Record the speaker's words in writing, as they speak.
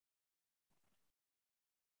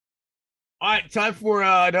All right, time for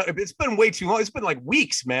it's been way too long. It's been like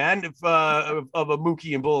weeks, man, of a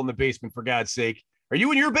Mookie and Bull in the basement, for God's sake. Are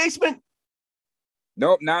you in your basement?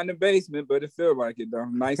 Nope, not in the basement, but it feels like it though.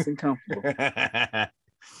 Nice and comfortable.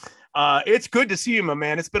 It's good to see you, my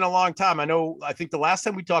man. It's been a long time. I think the last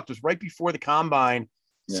time we talked was right before the combine.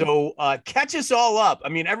 Yeah. So catch us all up. I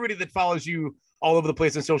mean, everybody that follows you all over the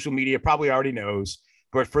place on social media probably already knows.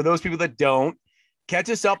 But for those people that don't, catch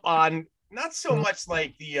us up on not so much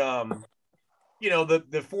like the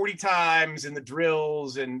 40 times and the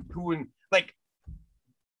drills and who and like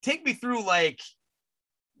take me through like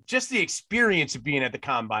just the experience of being at the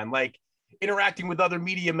combine, like interacting with other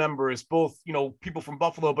media members, both, people from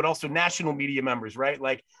Buffalo, but also national media members, right?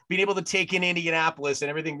 Like being able to take in Indianapolis and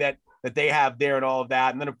everything that they have there and all of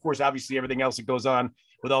that. And then of course, obviously everything else that goes on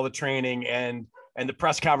with all the training and the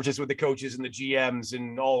press conferences with the coaches and the GMs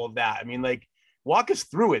and all of that. I mean, like walk us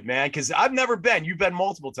through it, man. Cause I've never been, you've been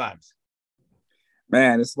multiple times.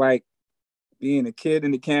 Man, it's like being a kid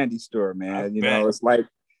in the candy store, I man. bet.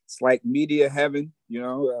 It's like media heaven,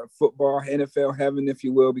 football, NFL heaven, if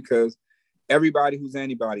you will, because everybody who's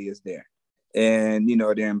anybody is there. And,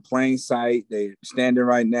 they're in plain sight, they're standing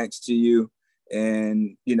right next to you.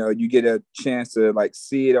 And, you get a chance to like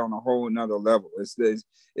see it on a whole nother level.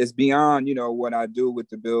 It's beyond, what I do with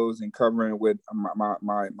the Bills and covering with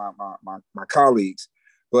my colleagues.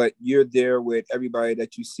 But you're there with everybody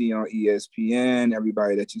that you see on ESPN,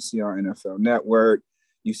 everybody that you see on NFL Network.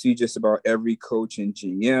 You see just about every coach and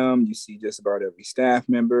GM. You see just about every staff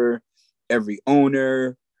member, every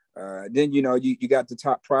owner. Then, you got the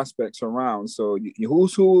top prospects around. So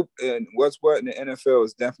who's who and what's what in the NFL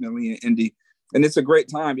is definitely in Indy. And it's a great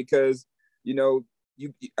time because,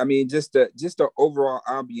 just the overall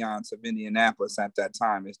ambiance of Indianapolis at that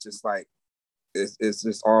time is just like, it's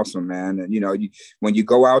just awesome, man. And when you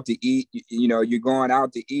go out to eat, you're going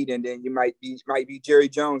out to eat, and then you might be Jerry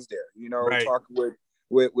Jones there, Right. talking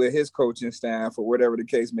with his coaching staff or whatever the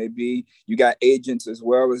case may be. You got agents as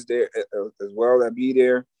well that be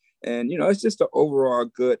there, and it's just an overall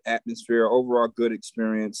good atmosphere, overall good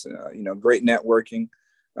experience. Great networking.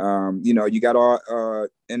 You got all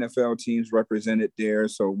NFL teams represented there.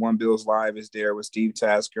 So One Bills Live is there with Steve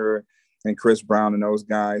Tasker and Chris Brown and those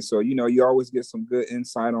guys. So, you always get some good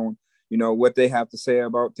insight on, what they have to say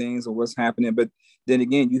about things and what's happening. But then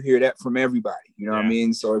again, you hear that from everybody, what I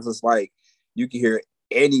mean? So it's just like you can hear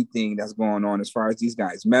anything that's going on as far as these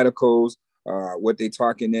guys' medicals, what they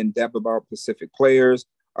talking in depth about Pacific players,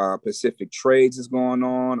 Pacific trades is going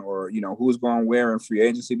on, or, who's going where in free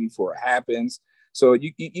agency before it happens. So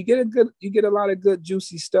you get a lot of good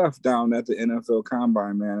juicy stuff down at the NFL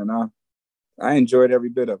Combine, man, and I enjoyed every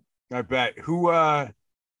bit of it. I bet. Who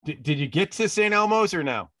did you get to St. Elmo's or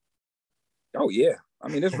no? Oh yeah, I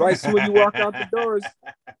mean it's right as soon as you walk out the doors,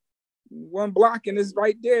 one block and it's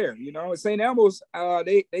right there. St. Elmo's.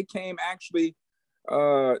 They came actually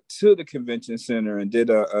to the convention center and did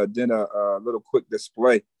a little quick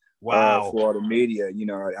display. Wow. For all the media.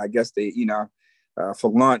 I guess they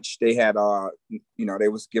for lunch they had they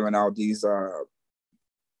was giving out these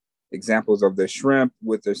examples of the shrimp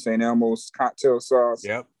with the St. Elmo's cocktail sauce.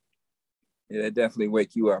 Yep. Yeah, it definitely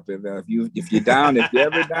wake you up. If you're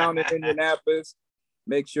ever down in Indianapolis,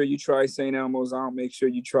 make sure you try St. Elmo's out. Make sure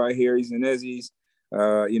you try Harry's and Izzy's.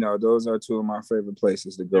 Those are two of my favorite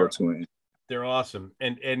places to go to. They're awesome,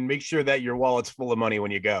 and make sure that your wallet's full of money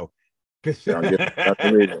when you go. That's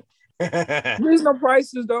the reason. Reasonable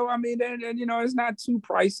prices, though. I mean, and it's not too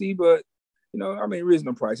pricey, but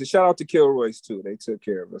reasonable prices. Shout out to Kilroy's too. They took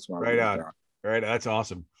care of us. Right on. Right, that's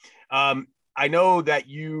awesome. I know that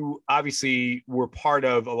you obviously were part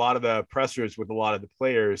of a lot of the pressers with a lot of the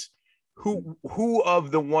players. Who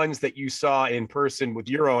of the ones that you saw in person with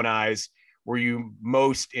your own eyes were you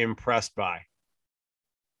most impressed by?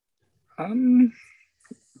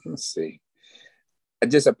 Let's see.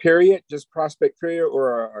 Just a period, just prospect period,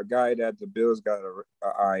 or a guy that the Bills got an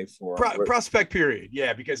eye for? Prospect period,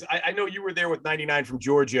 yeah, because I know you were there with 99 from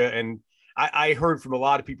Georgia, and I heard from a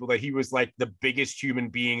lot of people that he was like the biggest human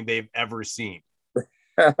being they've ever seen.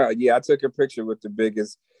 Yeah, I took a picture with the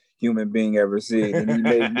biggest human being ever seen, and he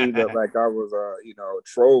made me look like I was a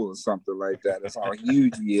troll or something like that. That's how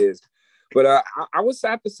huge he is. But I would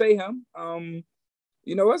have to say him.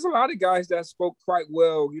 There's a lot of guys that spoke quite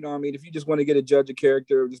well. If you just want to get a judge of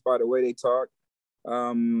character just by the way they talk,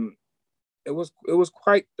 it was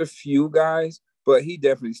quite a few guys, but he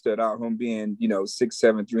definitely stood out. Him being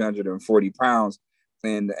 6'7", 340 pounds,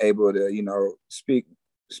 and able to speak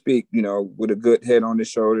with a good head on his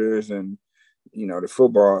shoulders, and the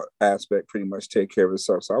football aspect pretty much take care of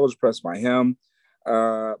itself. So I was impressed by him.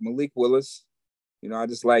 Malik Willis, I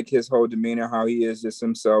just like his whole demeanor, how he is just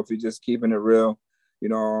himself. He's just keeping it real,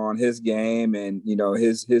 on his game and,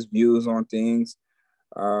 his views on things.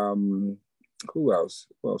 Who else?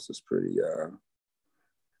 Who else is pretty?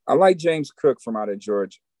 I like James Cook from out of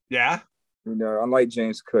Georgia. Yeah. I like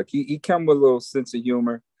James Cook. He come with a little sense of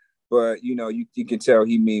humor, but you can tell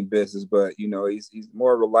he mean business. But he's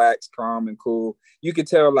more relaxed, calm, and cool. You can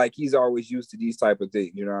tell like he's always used to these type of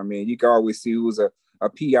things. You know what I mean? You can always see who's a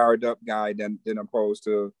PR'd up guy than opposed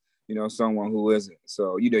to someone who isn't.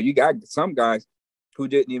 So you got some guys who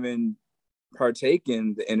didn't even partake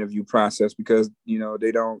in the interview process because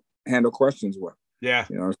they don't handle questions well. Yeah.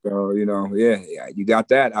 So yeah, you got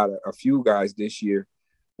that out of a few guys this year.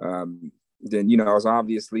 Then it's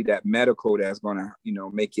obviously that medical that's gonna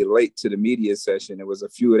make you late to the media session. There was a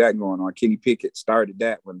few of that going on. Kenny Pickett started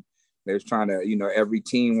that when they was trying to every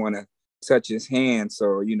team want to touch his hand.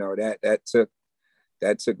 So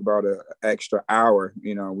that took about an extra hour.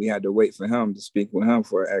 We had to wait for him to speak with him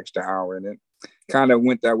for an extra hour, and it kind of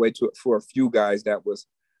went that way for a few guys that was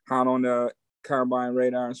hot on the combine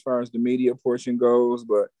radar as far as the media portion goes,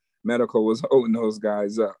 but medical was holding those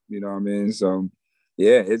guys up. You know what I mean? So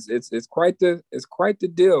yeah, it's quite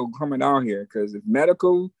the deal coming out here, because if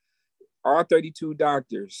medical, all 32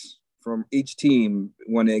 doctors from each team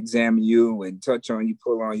want to examine you and touch on you,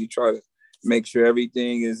 pull on you, try to make sure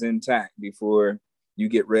everything is intact before you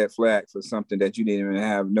get red flag for something that you didn't even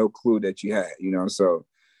have no clue that you had. So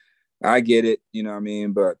I get it, what I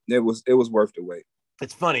mean, but it was worth the wait.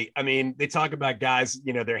 It's funny. I mean, they talk about guys,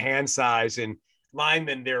 their hand size, and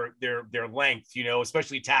linemen, their length,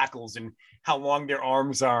 especially tackles, and how long their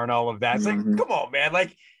arms are and all of that. It's like, come on, man.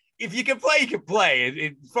 Like, if you can play, you can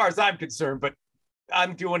play, as far as I'm concerned. But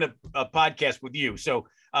I'm doing a podcast with you, so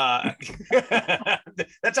that's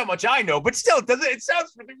how much I know. But still, it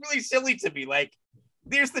sounds really silly to me. Like,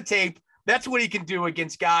 there's the tape. That's what he can do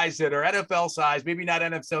against guys that are NFL size, maybe not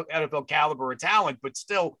NFL caliber or talent, but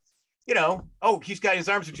still, he's got his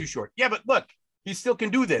arms are too short. Yeah, but look, he still can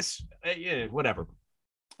do this. Yeah, whatever.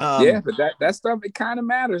 Yeah, but that stuff, it kind of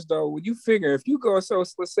matters though. When you figure, if you go, so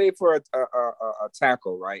let's say for a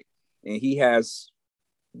tackle, right, and he has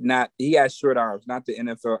short arms, not the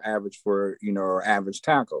NFL average for average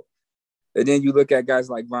tackle, and then you look at guys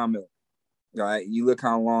like Von Miller, right? You look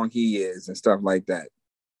how long he is and stuff like that.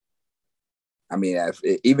 I mean,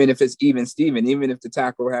 even if it's even Steven, even if the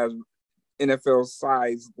tackle has NFL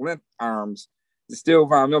size length arms, it's still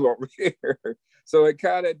Von Miller over here. So it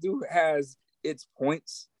kind of has its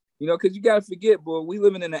points, because you got to forget, boy, we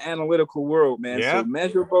living in an analytical world, man. Yeah. So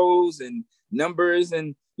measurables and numbers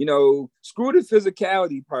and, screw the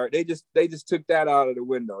physicality part. They just took that out of the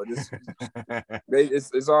window.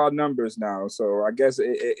 It's all numbers now. So I guess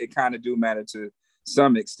it kind of do matter to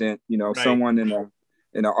some extent. Right. Someone in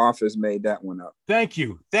the office made that one up. Thank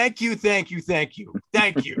you. Because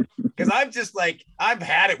I'm just like, I've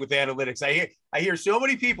had it with analytics. I hear so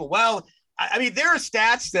many people. Well, I mean, there are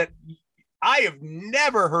stats that I have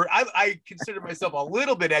never heard. I consider myself a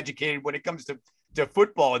little bit educated when it comes to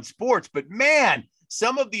football and sports, but man,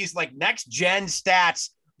 some of these like next gen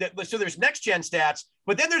stats so there's next gen stats,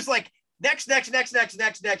 but then there's like next.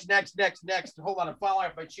 Hold on, I'm falling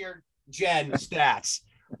off my chair. Gen stats,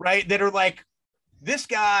 right? That are like, this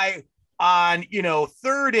guy on,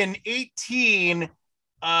 3rd and 18, in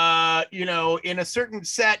a certain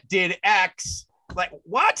set did X. Like,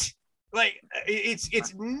 what? Like,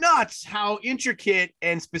 it's nuts how intricate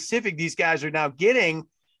and specific these guys are now getting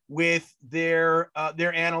with their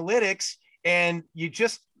analytics. And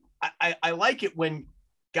I like it when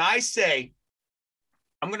guys say,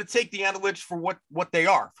 I'm going to take the analytics for what they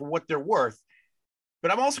are, for what they're worth,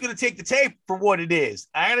 but I'm also going to take the tape for what it is.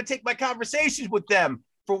 I got to take my conversations with them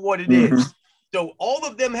for what it is. So all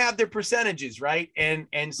of them have their percentages, right? And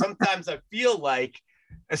sometimes I feel like,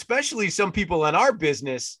 especially some people in our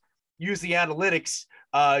business, use the analytics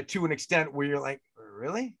to an extent where you're like,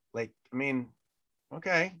 really? Like, I mean,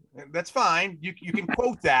 okay, that's fine. You can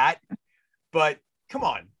quote that, but come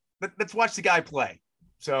on, let's watch the guy play.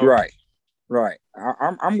 So right.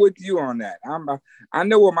 I'm with you on that. I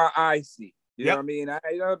know what my eyes see. You know what I mean? I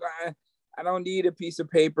don't need a piece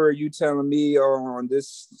of paper. You telling me, on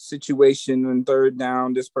this situation and 3rd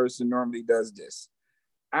down, this person normally does this.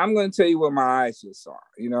 I'm going to tell you what my eyes just saw.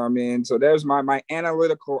 You know what I mean? So there's my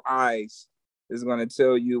analytical eyes is going to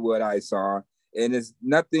tell you what I saw. And it's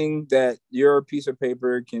nothing that your piece of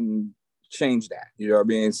paper can change that. You know what I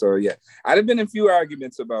mean? So yeah, I'd have been in a few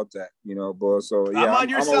arguments about that, boy. So yeah, I'm on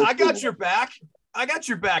your side. I got your back. I got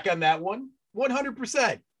your back on that one.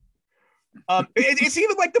 100%. It's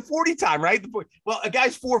even like the 40 time, right? Well, a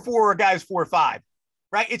guy's 4.4 or a guy's 4.5.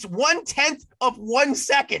 right? It's 1/10 of 1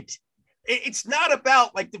 second. It's not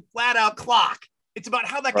about like the flat out clock. It's about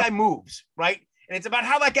how that guy moves, right? And it's about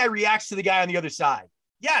how that guy reacts to the guy on the other side.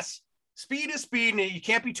 Yes, speed is speed, and you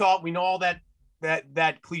can't be taught. We know all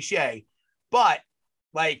that cliche, but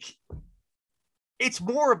like it's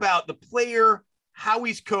more about the player, how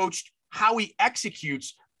he's coached, how he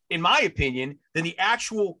executes, in my opinion, than the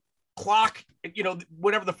actual clock,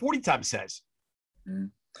 whatever the 40 time says.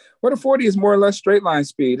 Well, the 40 is more or less straight line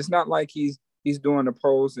speed. It's not like he's doing a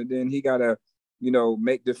pose and then he got to,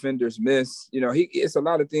 make defenders miss. It's a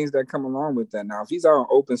lot of things that come along with that. Now, if he's out in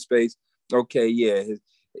open space, okay, yeah,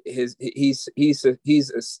 he's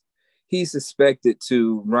suspected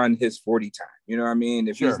to run his 40 time. You know what I mean?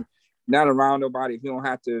 If he's not around nobody, if he don't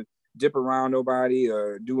have to dip around nobody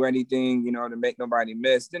or do anything, to make nobody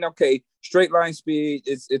miss, then okay, straight line speed,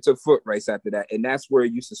 it's a foot race after that. And that's where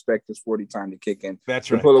you suspect his 40 time to kick in. That's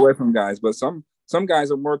to right. Pull away from guys. But some guys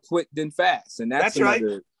are more quick than fast. And that's another,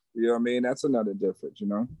 right. You know what I mean? That's another difference,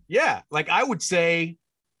 Yeah. Like I would say,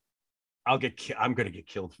 I'm going to get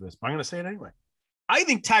killed for this, but I'm going to say it anyway. I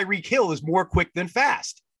think Tyreek Hill is more quick than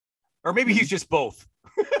fast. Or maybe he's just both.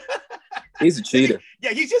 He's a cheater.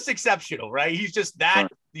 Yeah, he's just exceptional, right? He's just that.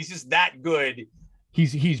 Right. He's just that good.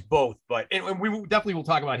 He's both. But and we definitely will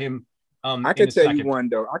talk about him. I could tell you one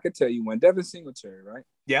though. I could tell you one. Devin Singletary, right?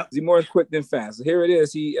 Yeah. Is he more quick than fast? So here it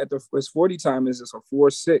is. He at his 40 time is just a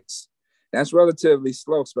 4.6. That's relatively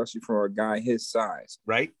slow, especially for a guy his size.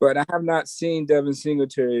 Right. But I have not seen Devin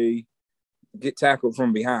Singletary get tackled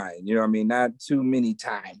from behind. You know what I mean? Not too many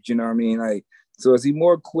times. You know what I mean? Like. So is he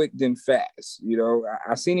more quick than fast?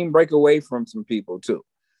 I've seen him break away from some people too.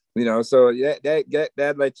 So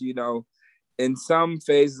that lets you know in some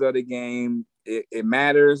phases of the game it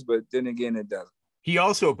matters, but then again it doesn't. He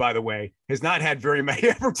also, by the way, has not had very many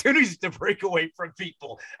opportunities to break away from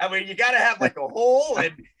people. I mean, you got to have like a hole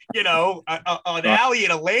and an alley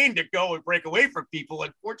and a lane to go and break away from people.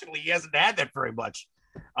 Unfortunately, he hasn't had that very much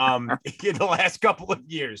in the last couple of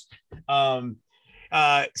years.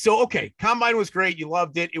 So okay, Combine was great. You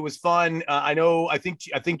loved it. It was fun. I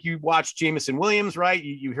think you watched Jameson Williams, right?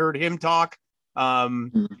 You heard him talk.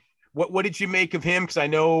 What did you make of him? Because I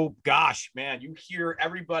know, gosh, man, you hear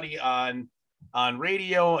everybody on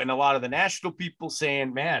radio and a lot of the national people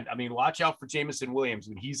saying, man, I mean, watch out for Jameson Williams.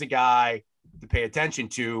 And he's a guy to pay attention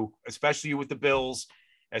to, especially with the Bills,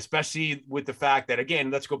 especially with the fact that, again,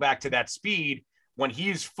 let's go back to that speed. When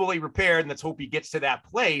he's fully repaired, and let's hope he gets to that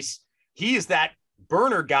place, he is that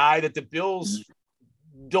burner guy that the Bills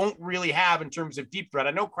don't really have in terms of deep threat.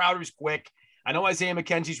 I know Crowder's quick. I know Isaiah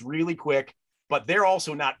McKenzie's really quick, but they're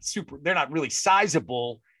also they're not really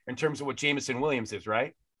sizable in terms of what Jameson Williams is,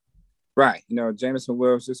 right? Right. Jameson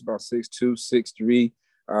Williams is about 6'2",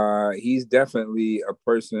 6'3". He's definitely a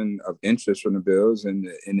person of interest from the Bills, and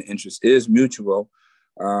the interest is mutual.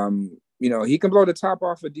 He can blow the top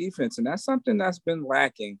off of defense, and that's something that's been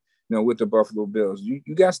lacking with the Buffalo Bills.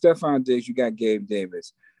 You got Stephon Diggs, you got Gabe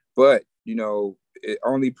Davis, but,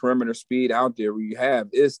 only perimeter speed out there where you have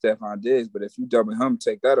is Stephon Diggs. But if you double him,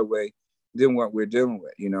 take that away, then what we're dealing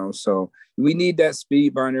with, So we need that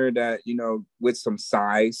speed burner that, with some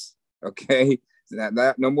size, okay?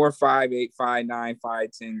 That no more 5'8", 5'9",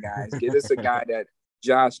 5'10" guys. Get us a guy that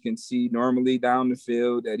Josh can see normally down the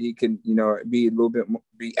field, that he can, be a little bit more,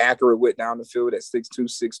 be accurate with down the field at 6'2",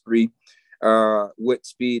 6'3". With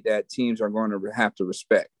speed that teams are going to have to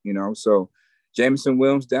respect, So Jameson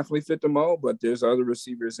Williams definitely fit the mold, but there's other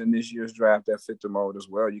receivers in this year's draft that fit the mold as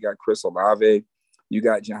well. You got Chris Olave, you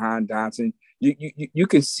got Jahan Dotson. You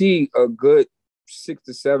can see a good 6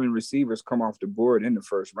 to 7 receivers come off the board in the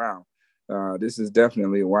first round. This is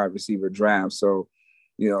definitely a wide receiver draft. So,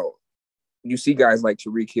 you see guys like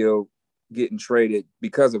Tyreek Hill getting traded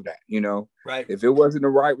because of that, Right. If it wasn't a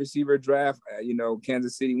wide receiver draft,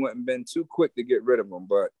 Kansas City wouldn't have been too quick to get rid of them,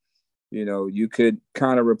 but you could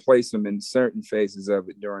kind of replace them in certain phases of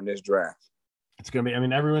it during this draft. It's going to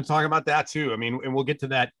be, everyone's talking about that too. And we'll get to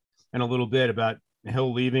that in a little bit about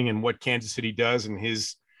Hill leaving and what Kansas City does in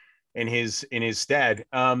his stead.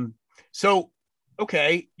 So,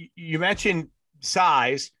 okay. You mentioned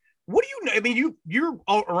size. What do you know? I mean, you're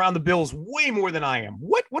around the Bills way more than I am.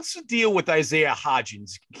 What's the deal with Isaiah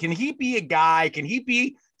Hodgins? Can he be a guy? Can he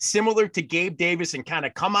be similar to Gabe Davis and kind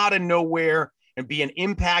of come out of nowhere and be an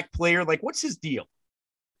impact player? Like, what's his deal?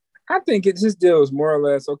 I think his deal is more or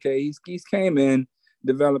less okay. He's came in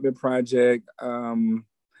development project,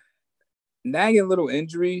 nagging little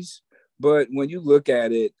injuries, but when you look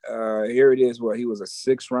at it, here it is. He was a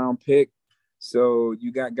 6th round pick. So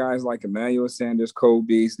you got guys like Emmanuel Sanders, Cole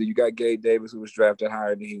Beasley. You got Gabe Davis, who was drafted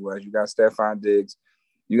higher than he was. You got Stephon Diggs.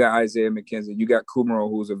 You got Isaiah McKenzie. You got Kumaro,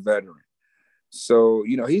 who's a veteran. So,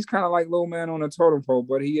 he's kind of like low man on a totem pole,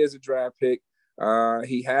 but he is a draft pick.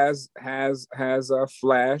 He has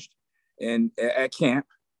flashed at camp,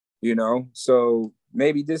 so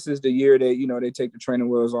maybe this is the year they take the training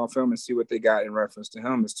wheels off him and see what they got in reference to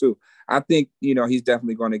him as too. I think, he's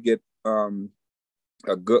definitely going to get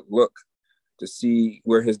a good look to see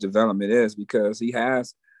where his development is, because he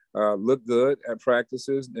has looked good at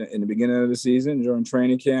practices in the beginning of the season during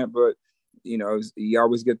training camp, but you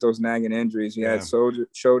always get those nagging injuries. He had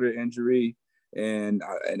shoulder injury, and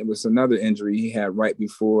it was another injury he had right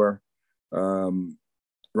before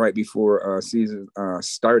season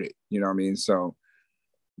started. So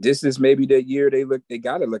this is maybe the year they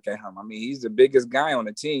got to look at him. I mean, he's the biggest guy on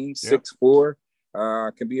the team, 6'4",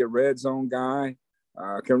 can be a red zone guy,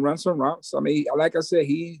 can run some routes. I mean, like I said,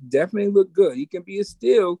 he definitely looked good. He can be a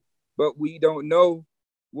steal, but we don't know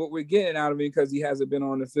what we're getting out of him because he hasn't been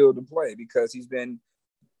on the field to play, because he's been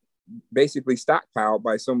basically stockpiled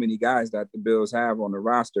by so many guys that the Bills have on the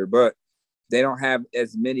roster, but they don't have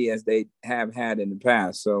as many as they have had in the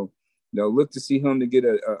past. So, look to see him to get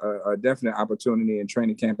a definite opportunity in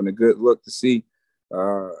training camp, and a good look to see,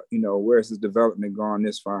 where's his development gone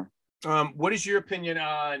this far. What is your opinion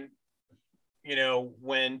on,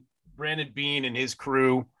 when Brandon Beane and his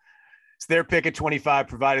crew, it's their pick at 25,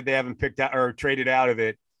 provided they haven't picked out or traded out of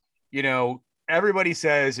it, everybody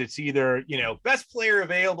says it's either, best player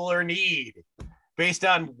available or need, based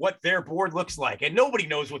on what their board looks like. And nobody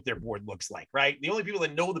knows what their board looks like, right? The only people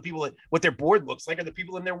that know what their board looks like are the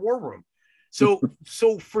people in their war room. So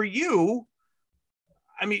for you,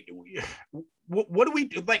 I mean, what do we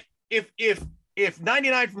do? Like, if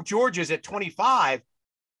 99 from Georgia is at 25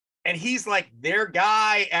 and he's like their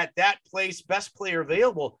guy at that place, best player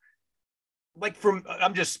available, like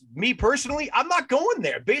I'm just me personally, I'm not going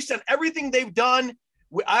there based on everything they've done.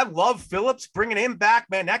 I love Phillips, bringing him back,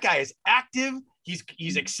 man. That guy is active.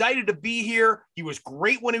 He's excited to be here. He was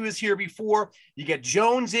great when he was here before. You get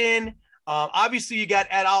Jones in. Obviously, you got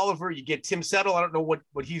Ed Oliver. You get Tim Settle. I don't know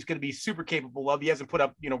what he's going to be super capable of. He hasn't put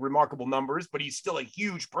up, remarkable numbers, but he's still a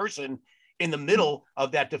huge person in the middle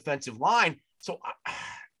of that defensive line. So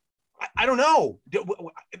I don't know.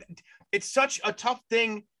 It's such a tough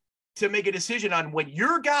thing to make a decision on when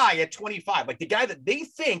your guy at 25, like the guy that they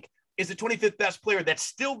think is the 25th best player that's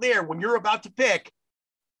still there when you're about to pick,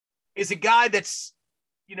 is a guy that's,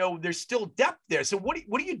 there's still depth there. So what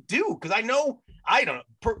do you do? Because I don't know.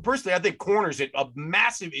 Personally, I think corner's a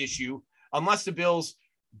massive issue unless the Bills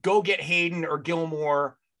go get Hayden or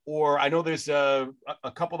Gilmore, or I know there's a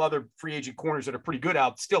couple of other free agent corners that are pretty good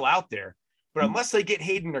still out there. But unless they get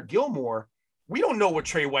Hayden or Gilmore, we don't know what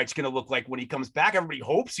Trey White's going to look like when he comes back. Everybody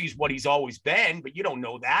hopes he's what he's always been, but you don't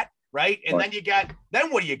know that, right? And then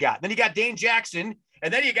what do you got? Then you got Dane Jackson,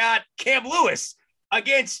 and then you got Cam Lewis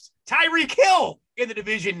against Tyreek Hill in the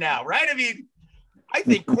division now, right? I mean, I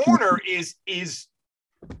think corner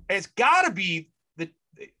has got to be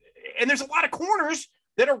and there's a lot of corners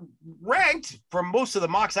that are ranked from most of the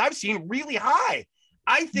mocks I've seen really high.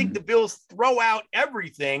 I think the Bills throw out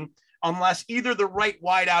everything unless either the right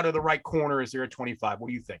wide out or the right corner is there at 25. What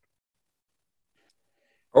do you think?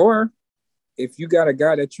 Or if you got a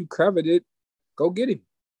guy that you coveted, go get him.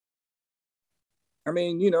 I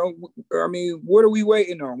mean, what are we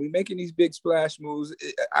waiting on? We making these big splash moves.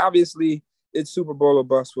 Obviously, it's Super Bowl or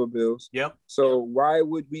bust for Bills. Yep. So why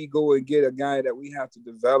would we go and get a guy that we have to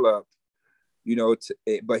develop,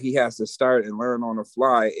 but he has to start and learn on the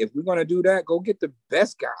fly? If we're going to do that, go get the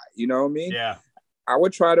best guy. You know what I mean? Yeah. I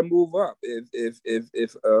would try to move up.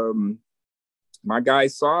 If my guy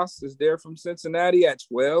Sauce is there from Cincinnati at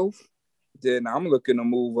 12, then I'm looking to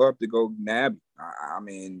move up to go nab. I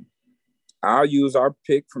mean, I'll use our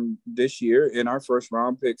pick from this year in our first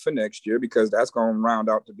round pick for next year, because that's going to round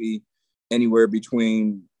out to be anywhere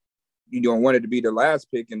between, you don't want it to be the last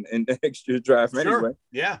pick in the next year's draft anyway.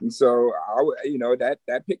 Yeah. And so,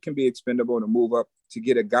 that pick can be expendable to move up to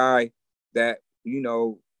get a guy that,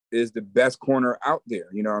 is the best corner out there,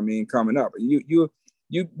 coming up. You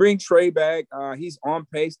bring Trey back. He's on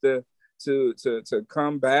pace to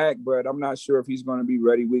come back, but I'm not sure if he's going to be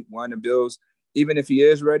ready week one. The Bills, even if he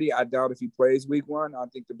is ready, I doubt if he plays week one. I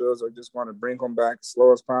think the Bills are just going to bring him back as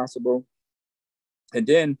slow as possible. And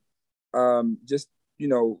then just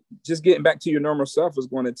getting back to your normal self is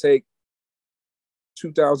going to take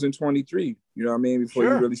 2023, before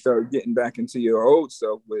you really start getting back into your old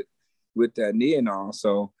self with that knee and all.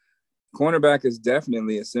 So cornerback is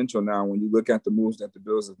definitely essential now when you look at the moves that the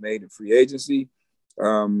Bills have made in free agency.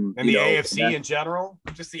 And the AFC in general?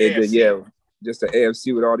 Just the AFC. Yeah, just the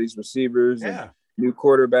AFC with all these receivers and new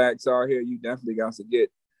quarterbacks out here. You definitely got to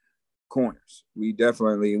get corners.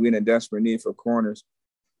 We're in a desperate need for corners.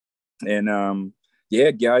 And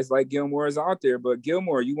yeah, guys like Gilmore is out there, but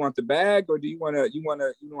Gilmore, you want the bag, or do you want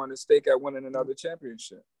to stake at winning another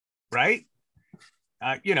championship? Right.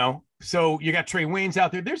 So you got Trey Waynes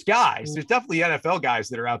out there. There's definitely NFL guys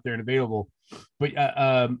that are out there and available. But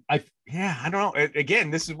I don't know. Again,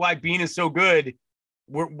 this is why Bean is so good.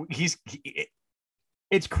 It's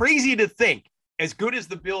crazy to think, as good as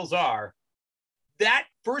the Bills are, that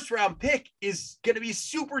first round pick is going to be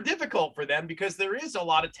super difficult for them because there is a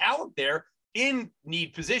lot of talent there in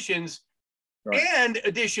need positions. Right. And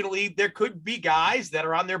additionally, there could be guys that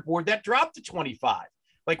are on their board that drop to 25.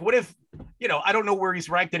 Like, what if, I don't know where he's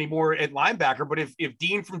ranked anymore at linebacker, but if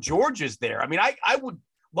Dean from Georgia is there, I mean, I would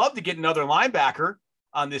love to get another linebacker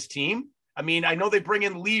on this team. I mean, I know they bring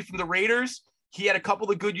in Lee from the Raiders. He had a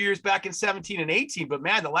couple of good years back in 17 and 18, but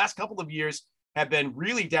man, the last couple of years have been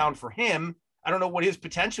really down for him. I don't know what his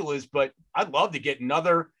potential is, but I'd love to get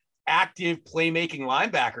another active playmaking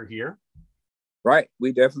linebacker here. Right.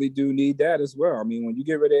 We definitely do need that as well. I mean, when you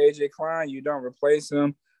get rid of AJ Klein, you don't replace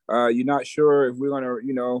him. You're not sure if we're going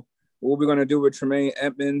to, what we're going to do with Tremaine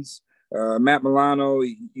Edmonds. Matt Milano,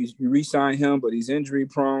 you re-sign him, but he's injury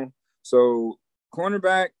prone. So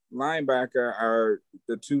cornerback, linebacker are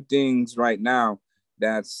the two things right now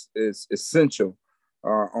that's essential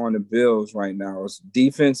on the Bills right now. It's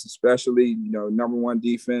defense, especially, number one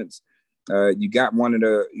defense. You got one of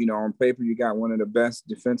the, on paper, you got one of the best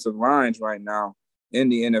defensive lines right now in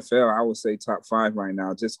the NFL. I would say top 5 right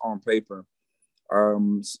now, just on paper.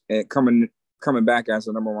 And coming back as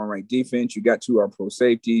the number one ranked defense, you got 2 pro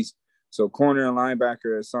safeties. So corner and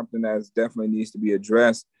linebacker is something that definitely needs to be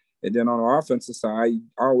addressed. And then on the offensive side, you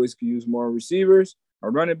always can use more receivers, a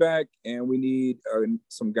running back, and we need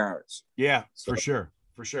some guards. Yeah, for sure.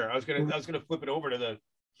 I was gonna flip it over to the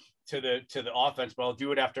offense, but I'll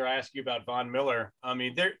do it after I ask you about Von Miller. I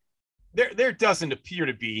mean, there doesn't appear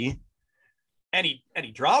to be any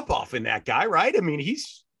drop off in that guy, right? I mean,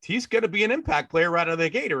 he's going to be an impact player right out of the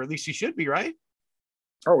gate, or at least he should be, right?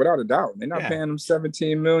 Oh, without a doubt. They're not paying him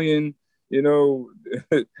 $17 million,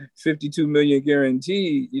 $52 million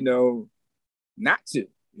guaranteed, not to,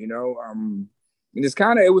 and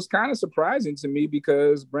it was kind of surprising to me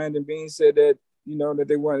because Brandon Beane said that, that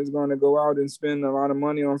they weren't going to go out and spend a lot of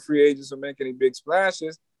money on free agents or make any big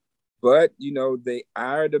splashes. But, they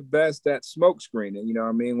are the best at smoke screening.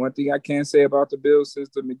 One thing I can't say about the Bills since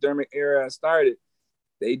the McDermott era started,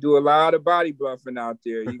 they do a lot of body bluffing out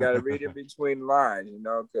there. You got to read it between the lines,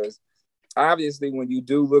 because obviously when you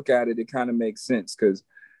do look at it, it kind of makes sense because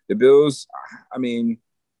the Bills,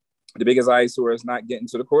 the biggest eyesore is not getting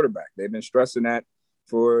to the quarterback. They've been stressing that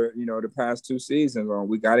for, the past 2 seasons on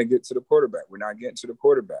we got to get to the quarterback. We're not getting to the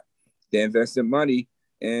quarterback. They invested money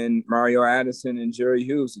in Mario Addison and Jerry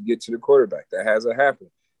Hughes to get to the quarterback. That hasn't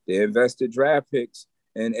happened. They invested draft picks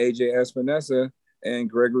in AJ Espinosa and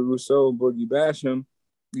Gregory Rousseau and Boogie Basham.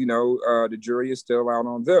 The jury is still out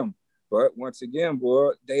on them. But once again,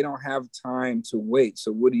 boy, they don't have time to wait.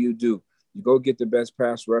 So what do? You go get the best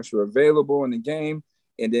pass rusher available in the game,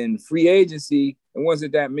 and then free agency, it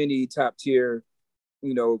wasn't that many top tier,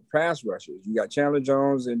 pass rushers. You got Chandler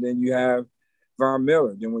Jones, and then you have Von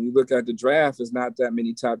Miller. Then when you look at the draft, there's not that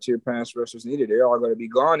many top tier pass rushers needed. They're all going to be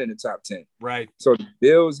gone in the top 10. Right. So the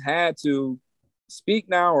Bills had to speak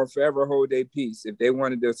now or forever hold their peace. If they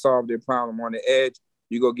wanted to solve their problem on the edge,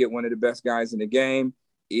 you go get one of the best guys in the game,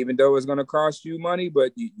 even though it's going to cost you money,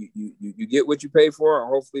 but you get what you pay for. And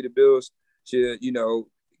hopefully the Bills should,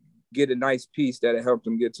 get a nice piece that'll help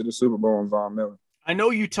them get to the Super Bowl and Von Miller. I know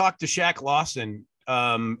you talked to Shaq Lawson.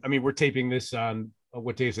 We're taping this on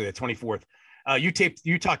what day is it? The 24th.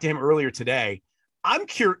 You talked to him earlier today. I'm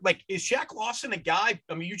curious, like, is Shaq Lawson a guy?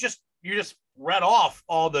 I mean, you just read off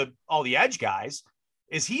all the edge guys.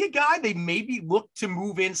 Is he a guy they maybe look to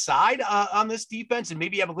move inside on this defense and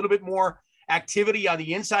maybe have a little bit more activity on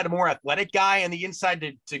the inside, a more athletic guy on the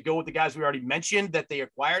inside to go with the guys we already mentioned that they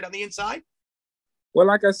acquired on the inside? Well,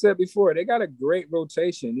 like I said before, they got a great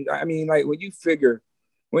rotation. I mean, like when you figure,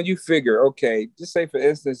 okay, just say for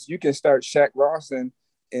instance, you can start Shaq Lawson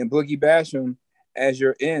and Boogie Basham as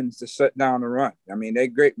your ends to shut down the run. I mean, they're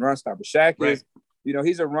great run stoppers. Shaq is,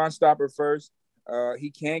 he's a run stopper first. He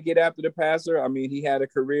can get after the passer. I mean, he had a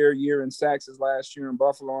career year in sacks his last year in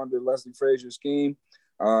Buffalo under Leslie Frazier's scheme.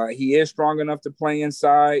 He is strong enough to play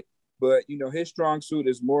inside, but, his strong suit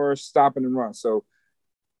is more stopping and run. So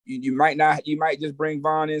you might just bring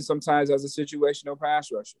Vaughn in sometimes as a situational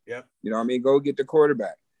pass rusher. Yep. Go get the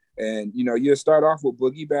quarterback. And, you'll start off with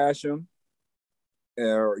Boogie Basham,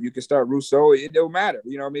 or you can start Rousseau. It don't matter.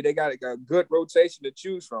 They got a good rotation to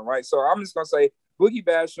choose from, right? So I'm just going to say Boogie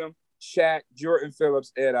Basham, Shaq, Jordan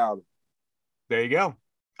Phillips, Ed Allen. There you go.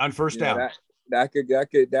 On first down. That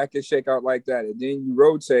could shake out like that. And then you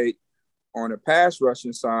rotate on the pass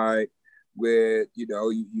rushing side with,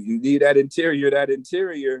 you need that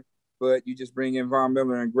interior, but you just bring in Von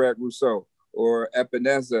Miller and Greg Rousseau or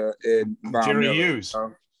Epineza and Von Jerry Miller. Hughes.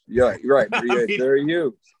 Yeah, right. Yeah, Jerry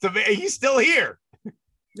Hughes. He's still here.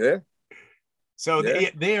 Yeah. So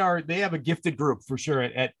they have a gifted group for sure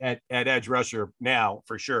at edge rusher now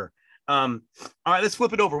for sure. All right, let's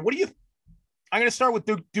flip it over. I'm going to start with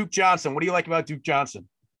Duke Johnson. What do you like about Duke Johnson?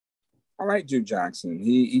 I like Duke Johnson.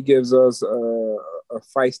 He gives us a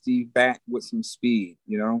feisty back with some speed.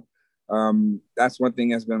 That's one thing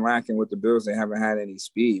that's been lacking with the Bills. They haven't had any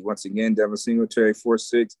speed. Once again, Devin Singletary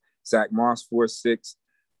 4.6, Zach Moss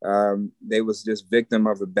 4.6. They was just victim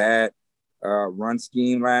of a bad run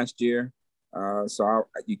scheme last year. So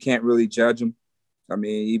you can't really judge them. I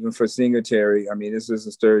mean, even for Singletary, this is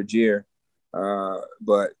his third year.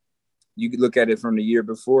 But you could look at it from the year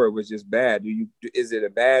before, it was just bad. Is it a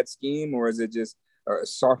bad scheme or is it just a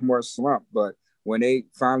sophomore slump? But when they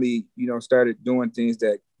finally, started doing things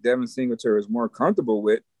that Devin Singletary is more comfortable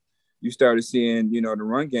with, you started seeing, the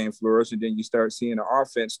run game flourish, and then you start seeing the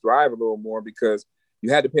offense thrive a little more because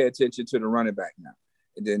you had to pay attention to the running back now,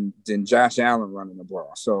 and then Josh Allen running the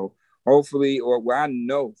ball. So hopefully, I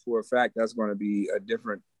know for a fact that's going to be a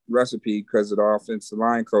different recipe because of the offensive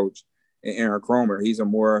line coach and Aaron Cromer. He's a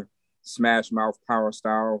more smash mouth power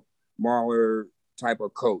style Mauler type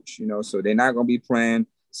of coach, so they're not going to be playing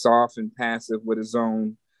soft and passive with a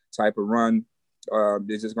zone type of run.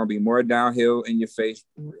 There's just going to be more downhill in your face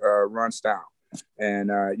run style. And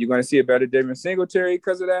you're going to see a better Devin Singletary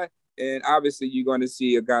because of that. And obviously you're going to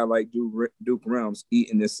see a guy like Duke Williams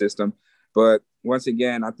eating this system. But once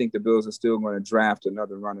again, I think the Bills are still going to draft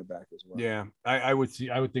another running back as well. Yeah, I would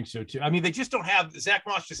think so too. They just don't have, Zach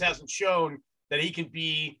Moss just hasn't shown that he can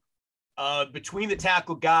be between the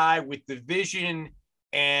tackle guy with the vision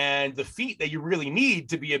and the feet that you really need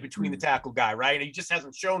to be a between the tackle guy, right? And he just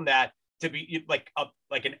hasn't shown that to be like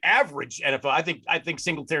an average NFL. I think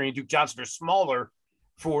Singletary and Duke Johnson are smaller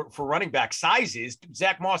for running back sizes.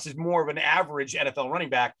 Zach Moss is more of an average NFL running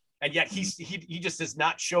back, and yet he just does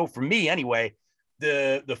not show, for me anyway,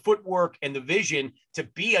 the footwork and the vision to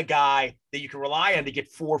be a guy that you can rely on to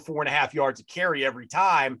get 4.5 yards of carry every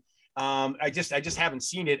time. I just haven't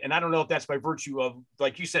seen it. And I don't know if that's by virtue of,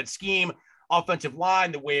 like you said, scheme, offensive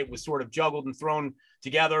line, the way it was sort of juggled and thrown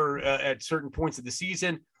together at certain points of the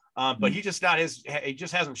season. But he just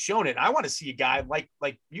hasn't shown it. I want to see a guy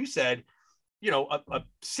like you said, a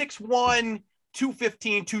 6'1",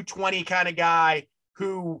 215, 220 kind of guy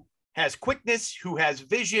who has quickness, who has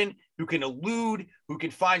vision, who can elude, who can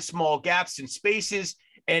find small gaps in spaces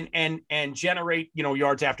and generate,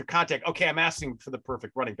 yards after contact. Okay, I'm asking for the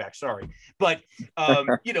perfect running back. Sorry. But,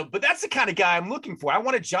 but that's the kind of guy I'm looking for. I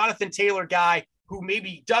want a Jonathan Taylor guy who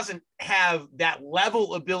maybe doesn't have that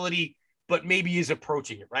level ability, but maybe is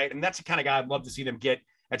approaching it, right? And that's the kind of guy I'd love to see them get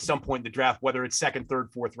at some point in the draft, whether it's second, third,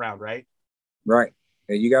 fourth round, right? Right.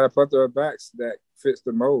 And you got to put the backs that fits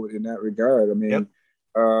the mold in that regard.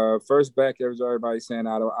 First back, everybody's saying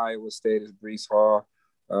out of Iowa State is Breece Hall.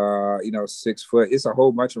 6 foot. It's a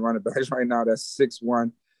whole bunch of running backs right now that's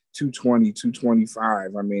 6'1", 220,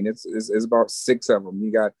 225. It's about 6 of them.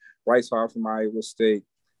 You got Bryce Hall from Iowa State.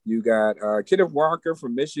 You got Kenneth Walker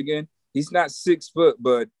from Michigan. He's not 6 foot,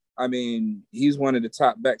 but he's one of the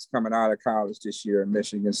top backs coming out of college this year at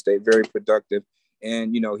Michigan State. Very productive,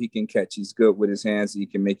 and he can catch. He's good with his hands. He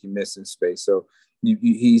can make you miss in space. So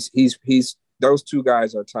he's those two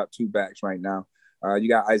guys are top 2 backs right now. You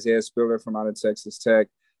got Isaiah Spiller from out of Texas Tech.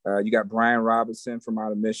 You got Brian Robinson from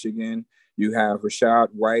out of Michigan. You have Rashad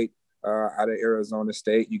White out of Arizona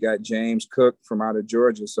State. You got James Cook from out of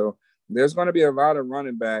Georgia. So there's going to be a lot of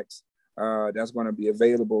running backs that's going to be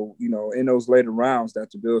available, in those later rounds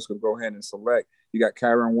that the Bills could go ahead and select. You got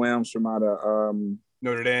Kyron Williams from out of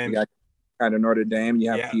Notre Dame. You got out of Notre Dame.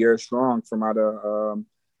 You have Pierre Strong from out of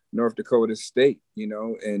North Dakota State,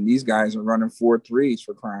 and these guys are running 4.3s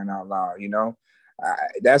for crying out loud,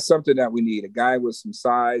 That's something that we need, a guy with some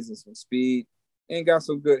size and some speed and got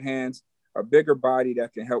some good hands, a bigger body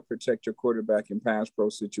that can help protect your quarterback in pass pro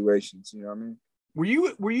situations. You know what I mean?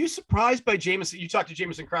 Were you surprised by Jamison? You talked to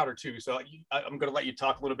Jamison Crowder too, so I'm going to let you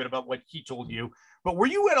talk a little bit about what he told you. But were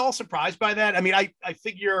you at all surprised by that? I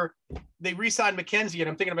figure they re-signed McKenzie, and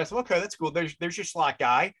I'm thinking to myself, okay, that's cool. There's your slot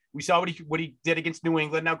guy. We saw what he did against New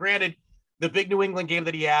England. Now, granted, the big New England game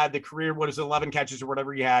that he had, the career, 11 catches or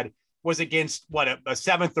whatever he had, was against a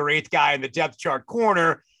 7th or 8th guy in the depth chart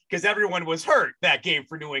corner because everyone was hurt that game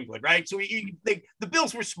for New England, right? So the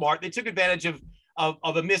Bills were smart. They took advantage of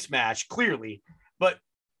a mismatch, clearly. But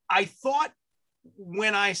I thought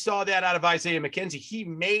when I saw that out of Isaiah McKenzie, he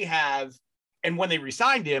may have, and when they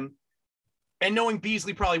re-signed him, and knowing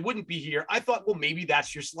Beasley probably wouldn't be here, I thought, well, maybe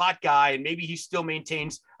that's your slot guy, and maybe he still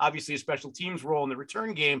maintains, obviously, a special teams role in the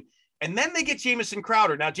return game. And then they get Jamison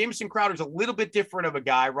Crowder. Now, Jamison Crowder's a little bit different of a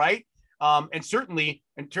guy, right? And certainly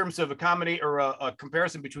in terms of a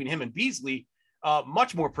comparison between him and Beasley,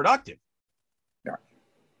 much more productive. Yeah,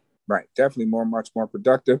 right. Definitely much more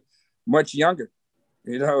productive, much younger,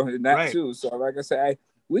 and that right. too. So, like I said,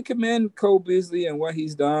 we commend Cole Beasley and what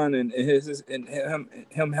he's done, and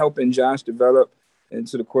him helping Josh develop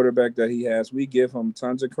into the quarterback that he has. We give him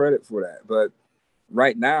tons of credit for that. But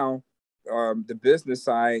right now, the business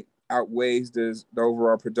side outweighs the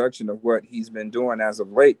overall production of what he's been doing as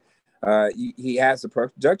of late. He has the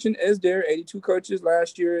production is there, 82 coaches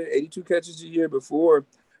last year, 82 catches the year before,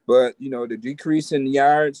 but the decrease in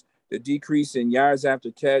yards, the decrease in yards after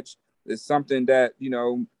catch is something that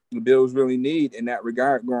the Bills really need in that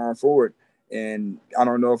regard going forward. And I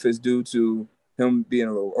don't know if it's due to him being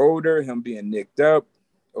a little older, him being nicked up,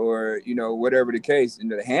 or whatever the case.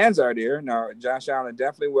 And the hands are there. Now, Josh Allen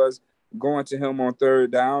definitely was going to him on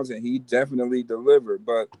third downs, and he definitely delivered.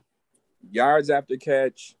 But yards after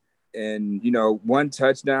catch and one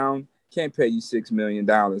touchdown can't pay you $6 million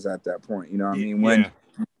at that point. I mean, when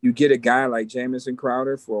you get a guy like Jamison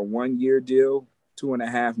Crowder for a 1-year deal,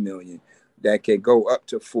 $2.5 million, that could go up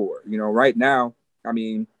to $4 million. Right now, I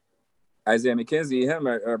mean, Isaiah McKenzie and him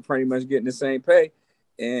are pretty much getting the same pay,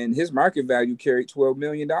 and his market value carried $12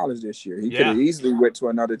 million this year. He could have easily went to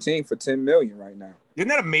another team for $10 million right now. Isn't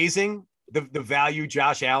that amazing? The value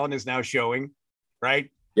Josh Allen is now showing, right?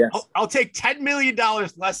 Yes. I'll take $10 million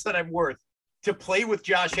less than I'm worth to play with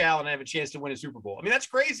Josh Allen and have a chance to win a Super Bowl. I mean, that's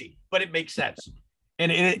crazy, but it makes sense.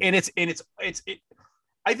 And it's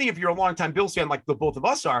I think if you're a longtime Bills fan, like the both of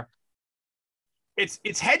us are,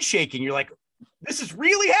 it's head shaking. You're like, this is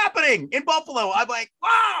really happening in Buffalo. I'm like,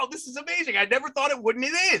 wow, this is amazing. I never thought it wouldn't.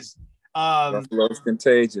 It is. Buffalo's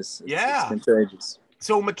contagious. It's contagious.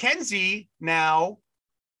 So McKenzie now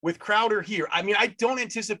with Crowder here. I mean, I don't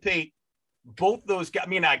anticipate both those guys. I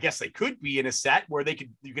mean, I guess they could be in a set where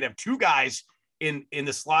you could have two guys in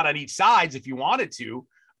the slot on each sides if you wanted to.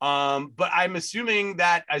 But I'm assuming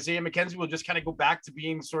that Isaiah McKenzie will just kind of go back to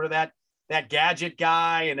being sort of that gadget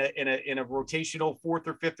guy in a rotational fourth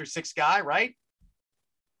or fifth or sixth guy, right?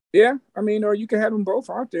 Yeah, I mean, or you can have them both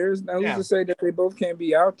out there. Who's to say that they both can't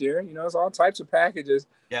be out there? There's all types of packages,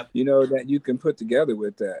 that you can put together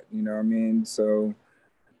with that. What I mean? So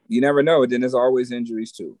you never know. Then there's always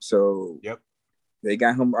injuries too. So they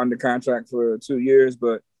got him under contract for 2 years,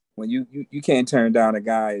 but when you can't turn down a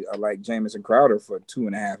guy like Jamison Crowder for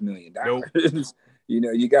 $2.5 million. Nope.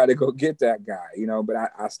 You got to go get that guy. But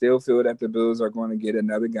I still feel that the Bills are going to get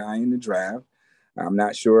another guy in the draft. I'm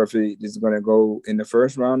not sure if it is going to go in the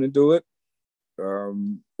first round and do it, or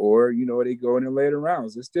they go in the later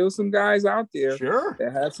rounds. There's still some guys out there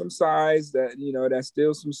that have some size that that's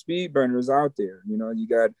still some speed burners out there. You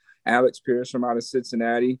got Alex Pierce from out of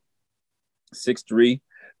Cincinnati, 6'3",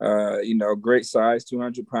 great size,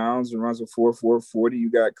 200 pounds, and runs a 4.4 40.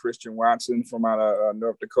 You got Christian Watson from out of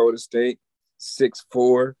North Dakota State,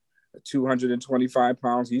 6'4", 225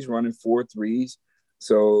 pounds. He's running 4.3s.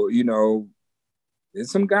 So there's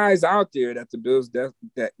some guys out there that the Bills that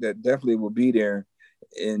definitely will be there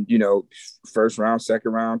in first round,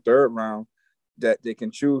 second round, third round that they can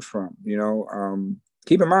choose from.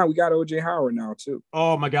 Keep in mind we got OJ Howard now too.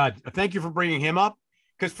 Oh my God! Thank you for bringing him up,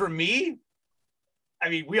 because for me, I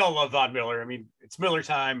mean, we all love Von Miller. I mean, it's Miller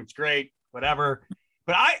time. It's great, whatever.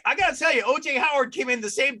 But I got to tell you, OJ Howard came in the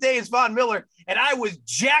same day as Von Miller, and I was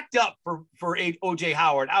jacked up for OJ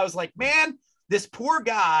Howard. I was like, man, this poor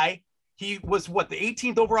guy. He was the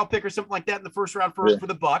 18th overall pick or something like that in the first round for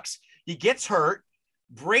the Bucs. He gets hurt.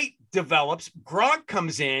 Brait develops. Gronk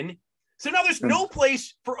comes in. So now there's no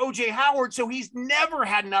place for OJ Howard. So he's never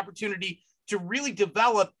had an opportunity to really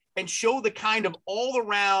develop and show the kind of all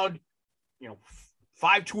around,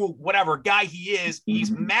 5'2", whatever guy he is.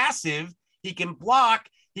 He's massive. He can block.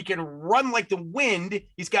 He can run like the wind.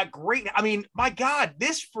 He's got great. I mean, my God,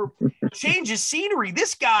 this for changes scenery.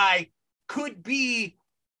 This guy could be.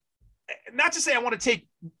 Not to say I want to take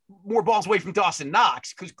more balls away from Dawson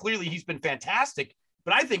Knox, because clearly he's been fantastic,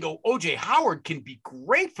 but I think OJ Howard can be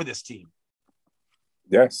great for this team.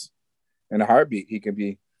 Yes. In a heartbeat, he could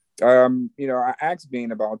be. I asked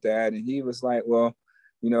Bean about that, and he was like, well,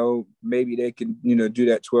 maybe they can, do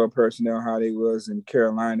that 12 personnel how they was in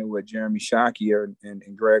Carolina with Jeremy Shockey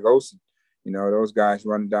and Greg Olsen. Those guys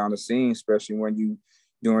running down the seam, especially when you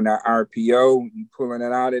doing that RPO, you pulling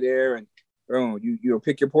it out of there and Oh, you'll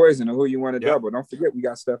pick your poison and who you want to Yep. double. Don't forget we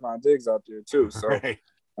got Stephon Diggs out there too. So Right.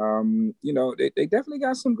 they definitely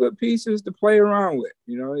got some good pieces to play around with.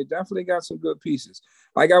 They definitely got some good pieces.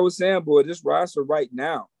 Like I was saying, boy, this roster right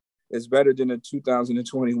now is better than the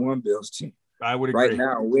 2021 Bills team. I would Right agree.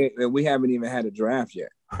 now, we haven't even had a draft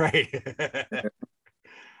yet. Right.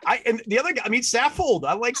 And the other guy, I mean, Saffold.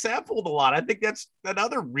 I like Saffold a lot. I think that's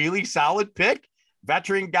another really solid pick.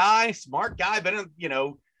 Veteran guy, smart guy, but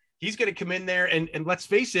he's going to come in there and let's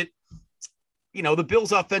face it, the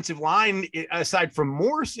Bills' offensive line, aside from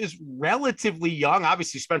Morse, is relatively young.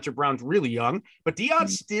 Obviously, Spencer Brown's really young, but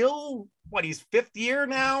Dion's still, he's fifth year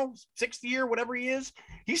now, sixth year, whatever he is.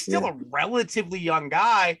 He's still a relatively young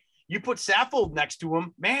guy. You put Saffold next to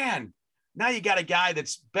him, man, now you got a guy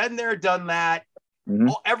that's been there, done that. Mm-hmm.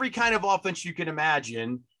 Every kind of offense you can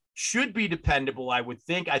imagine, should be dependable, I would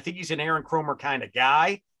think. I think he's an Aaron Kromer kind of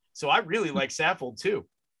guy. So I really like Saffold too.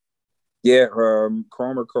 Yeah,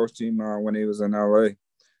 Kromer coached him when he was in LA.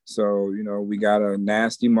 So, we got a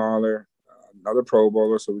nasty mauler, another Pro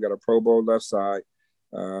Bowler. So we got a Pro Bowl left side.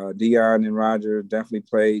 Dion and Roger definitely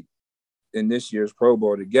played in this year's Pro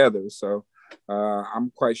Bowl together. So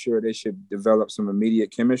I'm quite sure they should develop some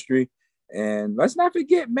immediate chemistry. And let's not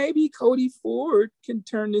forget, maybe Cody Ford can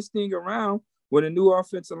turn this thing around with a new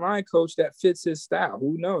offensive line coach that fits his style.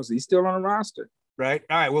 Who knows? He's still on the roster. Right.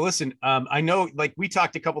 All right. Well, listen, I know, like we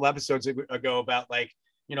talked a couple episodes ago about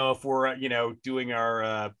if we're, doing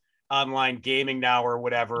our online gaming now or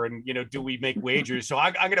whatever, and, do we make wagers? So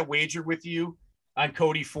I'm going to wager with you on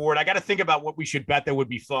Cody Ford. I got to think about what we should bet that would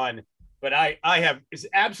be fun, but I have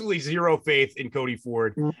absolutely zero faith in Cody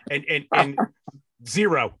Ford and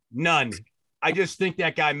zero, none. I just think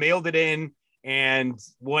that guy mailed it in and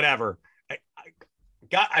whatever.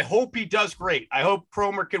 I hope he does great. I hope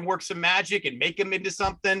Kromer can work some magic and make him into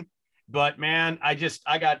something. But man, I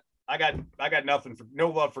got nothing no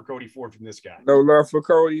love for Cody Ford from this guy. No love for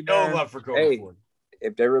Cody. Man. No love for Cody Ford.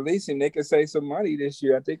 If they release him, they could save some money this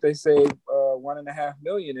year. I think they saved $1.5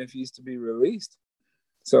 million if he's to be released.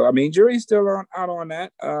 So I mean, jury's still out on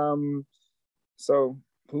that. So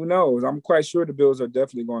who knows? I'm quite sure the Bills are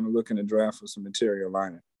definitely going to look in the draft for some interior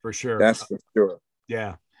lining. For sure. That's for sure.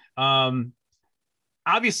 Yeah.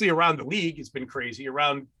 Obviously around the league it's been crazy,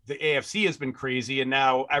 around the AFC has been crazy, and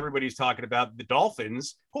now everybody's talking about the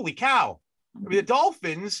Dolphins. Holy cow. I mean, the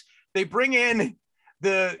Dolphins, they bring in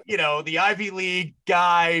the Ivy League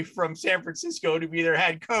guy from San Francisco to be their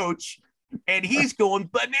head coach, and he's going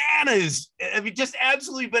bananas. I mean, just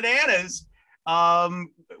absolutely bananas.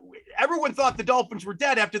 Everyone thought the Dolphins were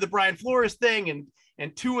dead after the Brian Flores thing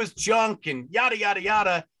and Tua's junk and yada, yada,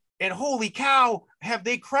 yada. And holy cow, have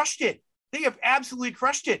they crushed it. They have absolutely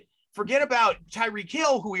crushed it. Forget about Tyreek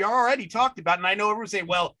Hill, who we already talked about. And I know everyone's saying,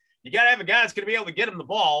 well, you got to have a guy that's going to be able to get him the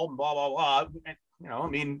ball, blah, blah, blah.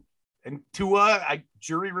 And, and Tua,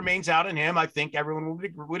 jury remains out on him. I think everyone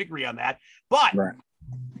would agree on that. But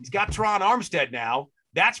he's got Teron Armstead now.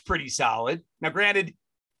 That's pretty solid. Now, granted,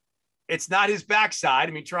 it's not his backside.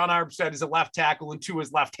 I mean, Teron Armstead is a left tackle and Tua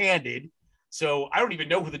is left-handed. So I don't even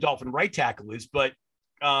know who the Dolphin right tackle is. But,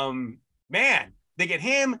 man, they get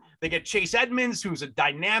him. They get Chase Edmonds, who's a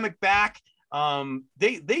dynamic back.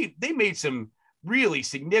 They made some really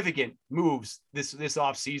significant moves this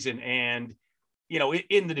offseason. And,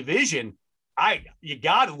 in the division, you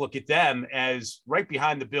got to look at them as right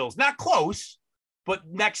behind the Bills. Not close, but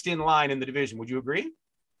next in line in the division. Would you agree?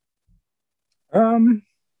 I'm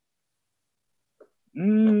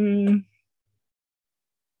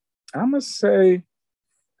gonna say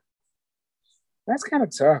that's kind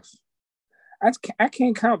of tough. I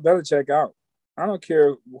can't count Belichick out. I don't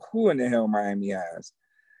care who in the hell Miami has.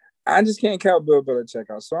 I just can't count Bill Belichick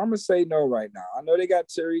out. So I'm gonna say no right now. I know they got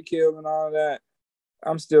Tyreek Hill and all of that.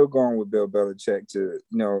 I'm still going with Bill Belichick to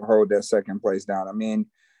hold that second place down. I mean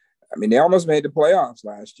they almost made the playoffs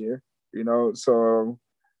last year. So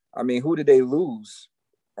I mean, who did they lose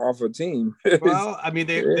off a team? Well, I mean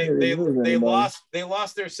they lost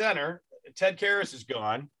their center. Ted Karras is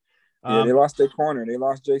gone. Yeah, they lost their corner. They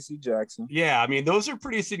lost J.C. Jackson. Yeah, I mean, those are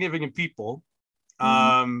pretty significant people.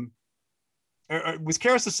 Mm-hmm. Was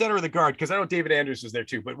Karras the center or the guard? Because I know David Andrews was there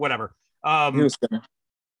too, but whatever. He was center.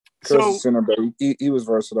 So center, but he was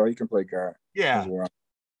versatile. He can play guard. Yeah. As well.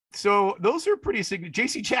 So those are pretty significant.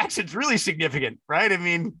 J.C. Jackson's really significant, right? I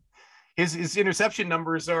mean, his interception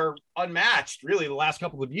numbers are unmatched, really, the last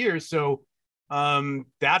couple of years. So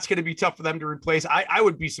that's going to be tough for them to replace. I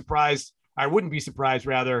would be surprised. I wouldn't be surprised,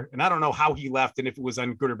 rather. And I don't know how he left and if it was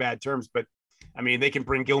on good or bad terms, but I mean, they can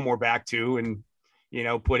bring Gilmore back too and,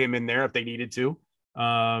 put him in there if they needed to.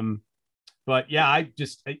 But yeah,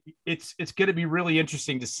 it's going to be really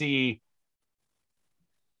interesting to see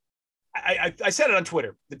I said it on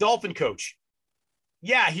Twitter. The Dolphin coach,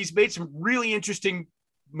 yeah, he's made some really interesting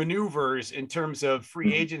maneuvers in terms of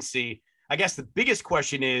free agency. I guess the biggest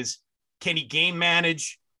question is, can he game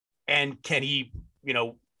manage and can he,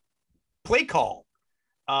 play call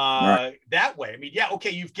that way? I mean, yeah,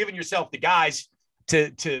 okay, you've given yourself the guys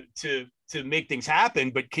to make things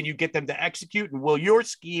happen, but can you get them to execute, and will your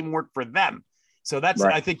scheme work for them? So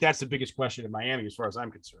I think that's the biggest question in Miami as far as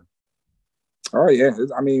I'm concerned. Oh yeah,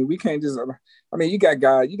 I mean, we can't just. I mean, you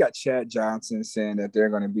got Chad Johnson saying that they're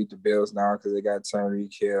going to beat the Bills now because they got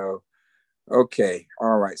Tyreek Hill. Okay,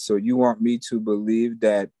 all right. So you want me to believe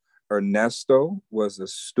that Ernesto was a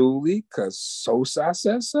stoolie because Sosa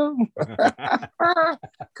said so?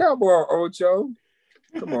 Come on, Ocho.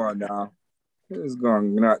 Come on now. This is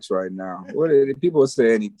going nuts right now. What did people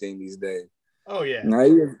say anything these days? Oh yeah. Now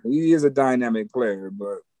he is a dynamic player,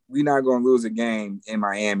 but we're not going to lose a game in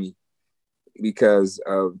Miami because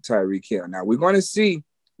of Tyreek Hill. Now we're going to see,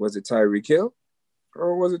 was it Tyreek Hill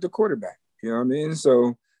or was it the quarterback? You know what I mean?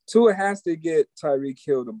 So Tua has to get Tyreek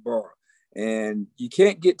Hill the ball, and you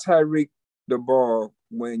can't get Tyreek the ball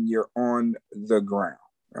when you're on the ground.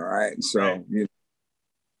 All right. So, right.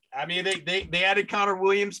 I mean, they added Connor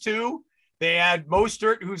Williams too. They had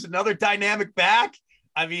Mostert, who's another dynamic back.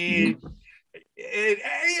 I mean,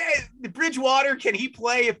 Bridgewater, can he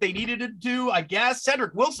play if they needed him to? I guess.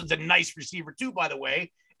 Cedric Wilson's a nice receiver too, by the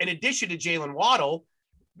way. In addition to Jalen Waddle,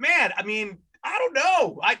 man, I mean, I don't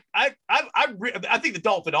know. I think the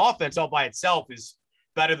Dolphin offense all by itself is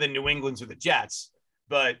better than New England's or the Jets,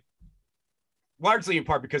 but largely in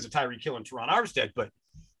part because of Tyreek Hill and Teron Armstead. But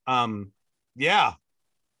yeah,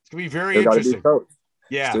 it's gonna be very interesting.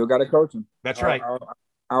 Yeah, still got to coach him. That's right.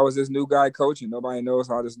 How is this new guy coaching? Nobody knows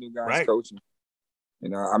how this new guy is coaching.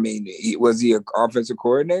 I mean, was he an offensive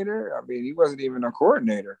coordinator? I mean, he wasn't even a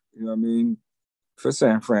coordinator. You know what I mean, for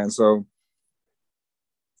San Fran. So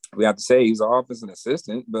we have to say he's an offensive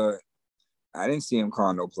assistant, but I didn't see him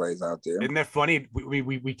calling no plays out there. Isn't that funny?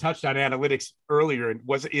 We touched on analytics earlier, and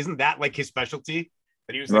isn't that like his specialty?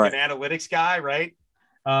 That he was like an analytics guy, right?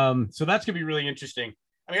 So that's gonna be really interesting.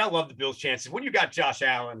 I mean, I love the Bills' chances. When you got Josh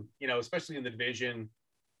Allen, especially in the division,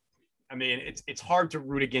 I mean, it's hard to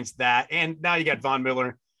root against that. And now you got Von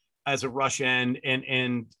Miller as a rush end,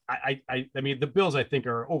 and I mean, the Bills, I think,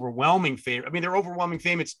 are overwhelming favorite. I mean, they're overwhelming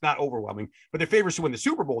favorites, not overwhelming, but they're favorites to win the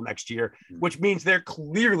Super Bowl next year, which means they're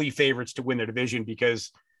clearly favorites to win their division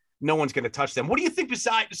because no one's going to touch them. What do you think?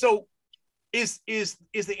 So, is the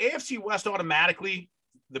AFC West automatically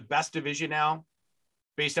the best division now,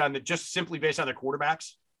 just simply based on their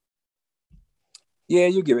quarterbacks? Yeah,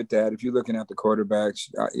 you give it that. If you're looking at the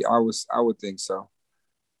quarterbacks, I would think so.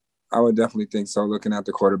 I would definitely think so. Looking at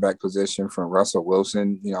the quarterback position from Russell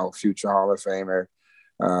Wilson, future Hall of Famer.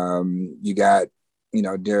 You got,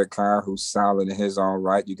 Derek Carr, who's solid in his own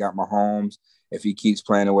right. You got Mahomes. If he keeps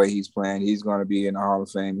playing the way he's playing, he's going to be in the Hall of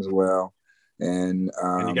Fame as well. And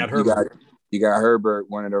you got Herbert. You got Herbert,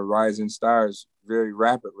 one of the rising stars, very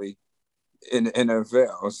rapidly in the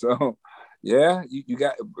NFL. So. Yeah, you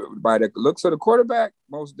got, by the looks of the quarterback,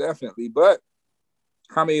 most definitely. But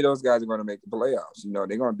how many of those guys are going to make the playoffs? They're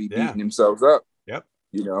going to be beating themselves up. Yep.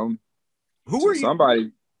 Who are you? Somebody's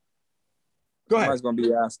going to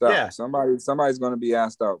be asked out. Yeah. Somebody's going to be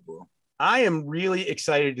asked out, bro. I am really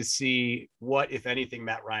excited to see what, if anything,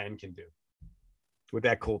 Matt Ryan can do with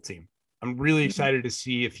that Colt team. I'm really excited to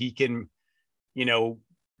see if he can,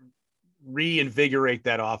 reinvigorate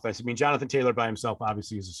that offense. I mean, Jonathan Taylor by himself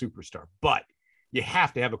obviously is a superstar, but you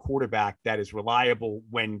have to have a quarterback that is reliable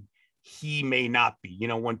when he may not be.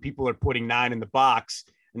 When people are putting 9 in the box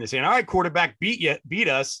and they're saying, all right, quarterback beat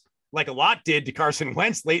us, like a lot did to Carson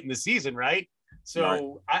Wentz late in the season, right?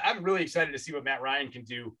 So I'm really excited to see what Matt Ryan can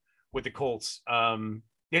do with the Colts.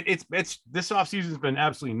 It's this offseason has been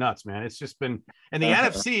absolutely nuts, man. It's just been, and the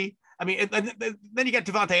NFC, I mean, then you got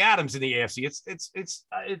Devontae Adams in the AFC.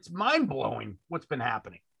 It's mind blowing what's been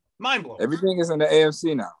happening. Mind blowing. Everything is in the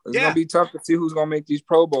AFC now. It's gonna be tough to see who's gonna make these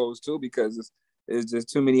Pro Bowls too, because it's just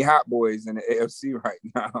too many hot boys in the AFC right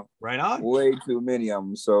now. Right on. Way too many of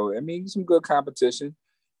them. So I mean, some good competition.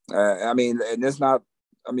 I mean, and let's not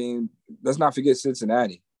forget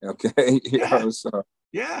Cincinnati. Okay,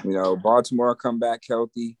 Baltimore come back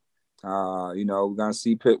healthy. We're gonna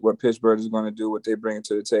see what Pittsburgh is gonna do, what they bring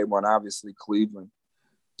to the table, and obviously Cleveland.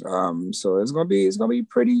 So it's gonna be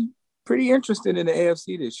pretty interesting in the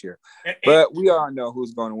AFC this year. But we all know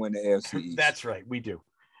who's gonna win the AFC East. That's right, we do.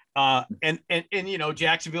 And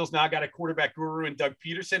Jacksonville's now got a quarterback guru in Doug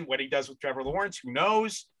Peterson. What he does with Trevor Lawrence, who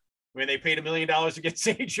knows? I mean, they paid $1 million to get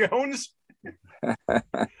Zay Jones,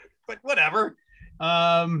 but whatever. They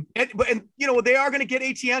are going to get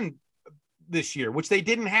ATN this year, which they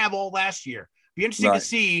didn't have all last year. Be interesting to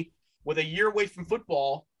see with a year away from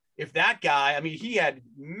football, if that guy, I mean, he had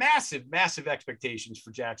massive, massive expectations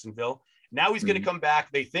for Jacksonville. Now he's going to come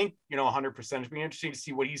back. They think, 100%. It's be interesting to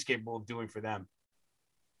see what he's capable of doing for them.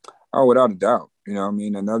 Oh, without a doubt.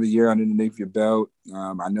 Another year underneath your belt.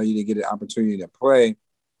 I know you didn't get an opportunity to play,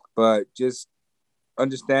 but just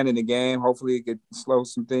understanding the game, hopefully it could slow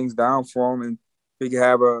some things down for him and he could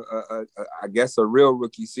have a real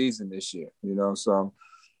rookie season this year, so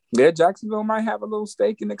yeah, Jacksonville might have a little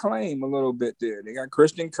stake in the claim a little bit there. They got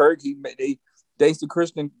Christian Kirk. Thanks to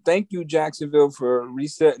Christian. Thank you, Jacksonville, for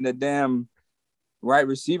resetting the damn wide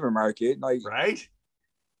receiver market. Like, right?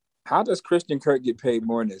 How does Christian Kirk get paid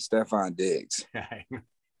more than Stephon Diggs?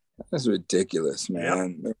 That's ridiculous,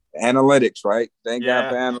 man. Yep. Analytics, right? Thank God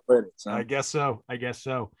for analytics. Huh? I guess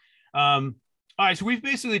so. All right, so we've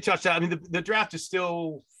basically touched out. I mean, the draft is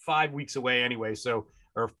still 5 weeks away anyway,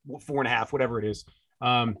 or 4.5, whatever it is.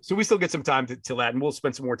 So we still get some time till that, and we'll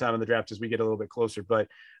spend some more time on the draft as we get a little bit closer. But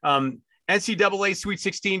NCAA Sweet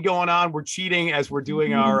 16 going on. We're cheating as we're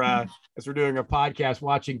doing our podcast,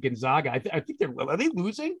 watching Gonzaga. I think are they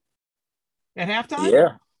losing at halftime?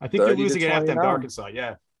 Yeah, I think they're losing at halftime to Arkansas.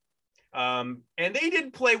 Yeah, and they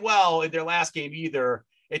didn't play well in their last game either.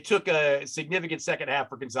 It took a significant second half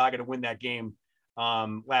for Gonzaga to win that game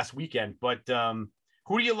last weekend. But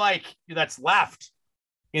who do you like that's left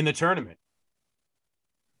in the tournament?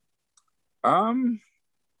 I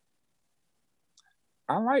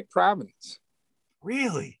like Providence.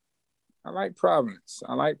 Really? I like Providence.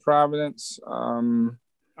 Are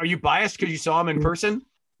you biased because you saw him in person?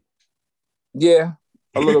 Yeah,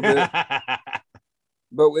 a little bit.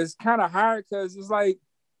 But it's kind of hard because it's like,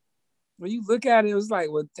 when you look at it, it's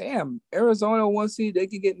like, well, damn, Arizona 1 seed, they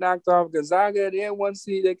could get knocked off. Gonzaga, they're 1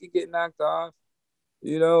 seed, they could get knocked off.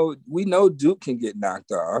 We know Duke can get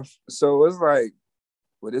knocked off. So it's like,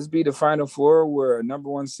 would this be the Final Four where a number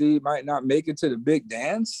 1 seed might not make it to the big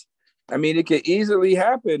dance? I mean, it could easily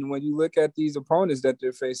happen when you look at these opponents that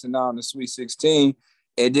they're facing now in the Sweet 16,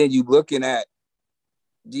 and then you looking at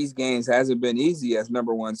these games hasn't been easy as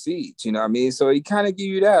number 1 seeds. You know what I mean? So he kind of give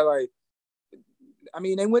you that. Like, I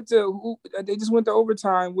mean, they just went to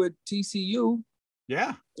overtime with TCU.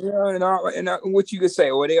 Yeah. And what you could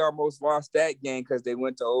say, they almost lost that game because they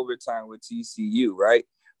went to overtime with TCU, right?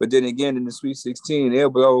 But then again, in the Sweet 16, they'll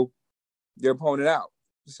blow their opponent out.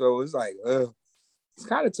 So it's like, it's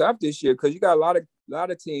kind of tough this year because you got a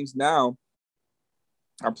lot of teams now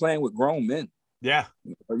are playing with grown men. Yeah.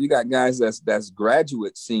 You got guys that's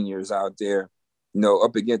graduate seniors out there,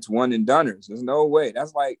 up against one and doneers. There's no way.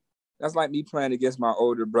 That's like me playing against my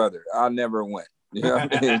older brother. I'll never win. You know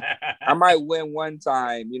what I mean? I might win one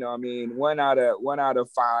time, one out of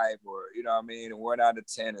 5 or, 1 out of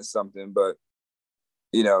 10 or something. But,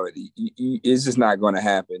 it's just not going to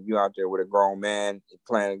happen. You out there with a grown man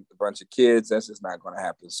playing a bunch of kids. That's just not going to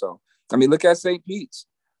happen. So, I mean, look at St. Pete's.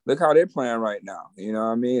 Look how they're playing right now.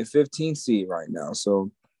 15 seed right now.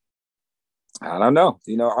 So, I don't know.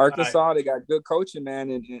 Arkansas, they got good coaching, man,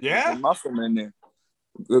 and Musselman there.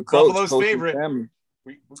 Good coach. Buffalo's favorite.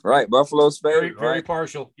 Right, Buffalo's favorite. Very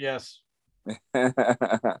partial, yes.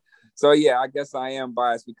 So, yeah, I guess I am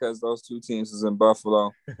biased because those 2 teams is in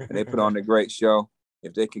Buffalo, and they put on a great show.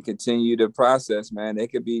 If they can continue the process, man,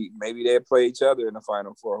 maybe they'll play each other in the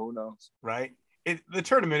Final Four. Who knows? Right. The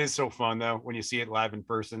tournament is so fun, though, when you see it live in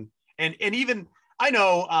person. And even, I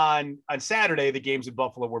know on Saturday, the games in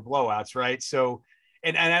Buffalo were blowouts, right? So,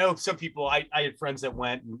 and I know some people, I had friends that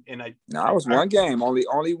went and I. No, it was one game.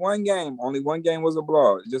 Only one game. Only one game was a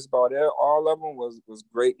blowout. Just about all of them was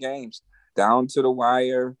great games. Down to the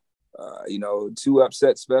wire. 2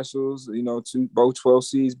 upset specials. Both 12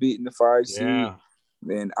 seeds beating the 5 seed.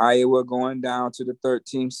 Then Iowa going down to the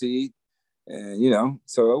 13th seed. And,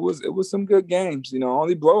 so it was some good games.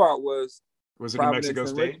 Only blowout was it New Mexico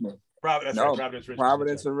State? Providence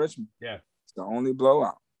and Richmond. Yeah. It's the only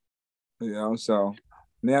blowout. So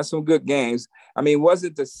they had some good games. I mean,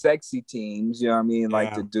 wasn't the sexy teams,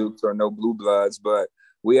 like the Dukes or no Blue Bloods, but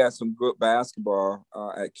we had some good basketball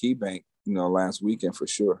at KeyBank, last weekend for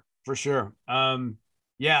sure. For sure.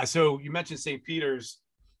 So you mentioned St. Peter's.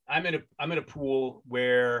 I'm in a pool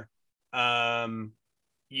where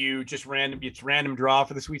you just it's random draw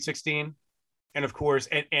for the Sweet 16. And of course,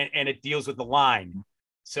 and it deals with the line.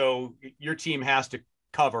 So your team has to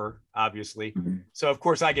cover, obviously. Mm-hmm. So of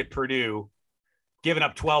course I get Purdue giving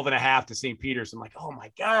up 12.5 to St. Peter's. I'm like, oh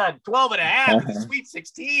my God, 12.5 in the Sweet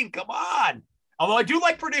 16. Come on. Although I do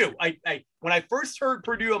like Purdue. I when I first heard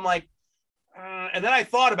Purdue, I'm like, and then I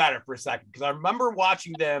thought about it for a second because I remember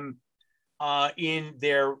watching them in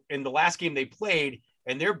the last game they played,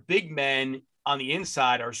 and their big men on the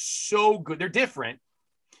inside are so good. They're different.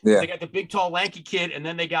 Yeah. They got the big, tall, lanky kid, and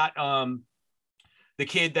then they got the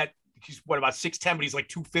kid that he's about 6'10", but he's like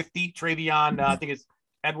 250. Travion, I think it's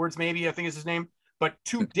Edwards, maybe I think is his name. But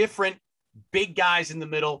two different big guys in the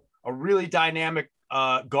middle, a really dynamic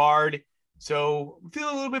guard. So I'm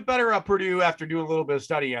feeling a little bit better about Purdue after doing a little bit of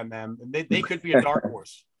study on them. They could be a dark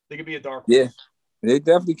horse. They could be a dark horse. Yeah, they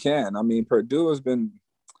definitely can. I mean, Purdue has been,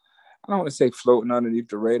 I don't want to say floating underneath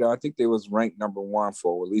the radar. I think they was ranked number 1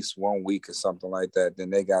 for at least 1 week or something like that. Then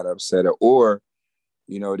they got upset. Or,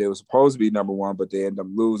 they were supposed to be number 1, but they ended up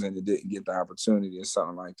losing. They didn't get the opportunity or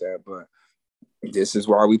something like that. But this is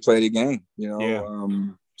why we play the game, Yeah.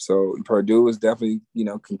 So Purdue is definitely,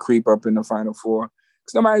 can creep up in the Final Four.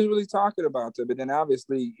 Because nobody's really talking about it. But then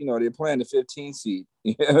obviously, they're playing the 15 seed.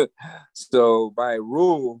 So by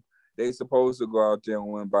rule, they're supposed to go out there and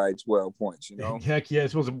win by 12 points, Heck yeah,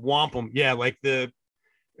 it's supposed to whomp them. Yeah,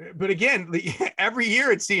 but again, every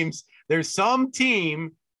year it seems there's some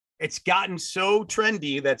team, it's gotten so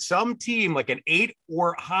trendy that some team like an 8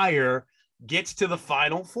 or higher gets to the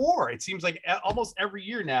Final Four. It seems like almost every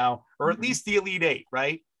year now, or at least the Elite 8,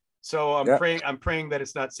 right? So I'm praying that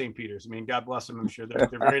it's not St. Peter's. I mean, God bless them. I'm sure they're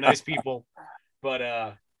very nice people.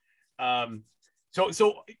 But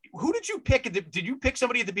so who did you pick? Did you pick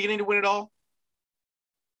somebody at the beginning to win it all?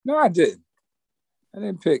 No, I didn't. I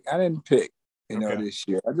didn't pick, this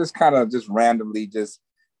year. I just kind of just randomly just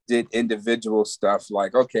did individual stuff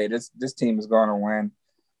like, okay, this team is going to win.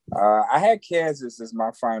 I had Kansas as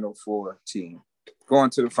my Final Four team,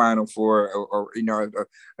 going to the Final Four, or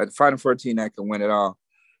a Final Four team that can win it all.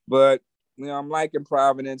 But I'm liking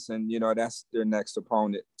Providence, and that's their next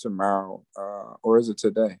opponent tomorrow, or is it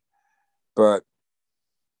today? But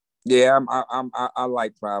yeah, I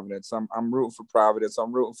like Providence. I'm rooting for Providence.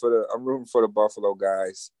 I'm rooting for the Buffalo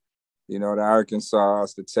guys. The Arkansas,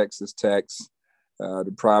 the Texas Techs,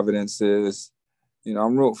 the Providences.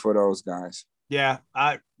 I'm rooting for those guys. Yeah,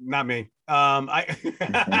 not me.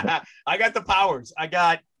 I I got the powers. I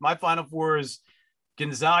got my Final Fours: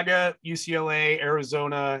 Gonzaga, UCLA,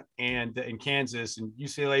 Arizona, and Kansas. And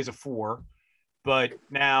UCLA is a 4. But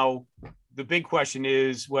now the big question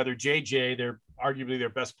is whether JJ, arguably their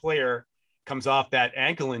best player, comes off that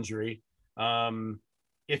ankle injury.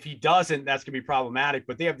 If he doesn't, that's going to be problematic.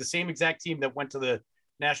 But they have the same exact team that went to the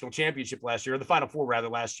national championship last year, or the Final Four rather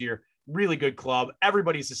last year. Really good club.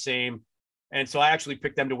 Everybody's the same. And so I actually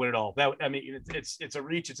picked them to win it all. It's a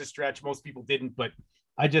reach, it's a stretch. Most people didn't, but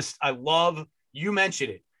I love, you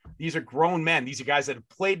mentioned it. These are grown men. These are guys that have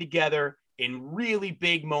played together in really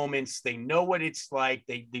big moments. They know what it's like.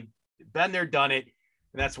 They've been there, done it.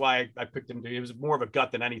 And that's why I picked them. It was more of a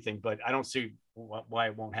gut than anything, but I don't see why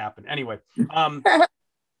it won't happen. Anyway,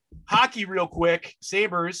 hockey real quick.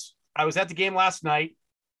 Sabres. I was at the game last night.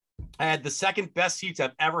 I had the second best seats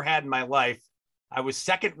I've ever had in my life. I was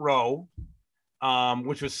second row,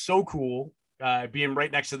 which was so cool, being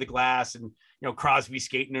right next to the glass and, Crosby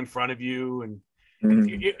skating in front of you. And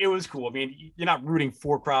it was cool. I mean, you're not rooting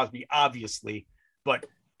for Crosby, obviously, but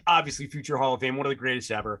obviously future Hall of Fame, one of the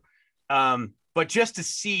greatest ever. But just to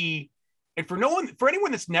see, and for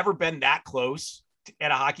anyone that's never been that close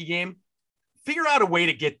at a hockey game, figure out a way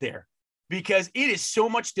to get there, because it is so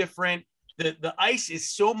much different. The ice is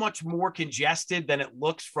so much more congested than it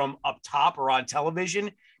looks from up top or on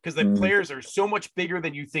television, because the players are so much bigger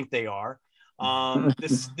than you think they are.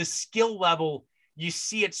 The skill level, you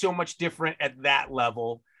see it so much different at that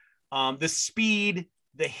level. The speed,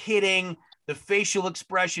 the hitting, the facial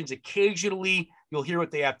expressions, occasionally you'll hear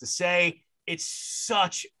what they have to say. It's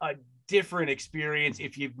such a different experience.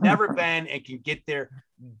 If you've never been and can get there,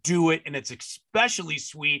 do it. And it's especially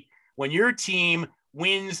sweet when your team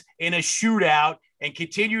wins in a shootout and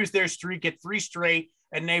continues their streak at 3 straight,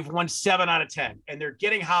 and they've won 7 out of 10, and they're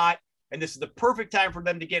getting hot. And this is the perfect time for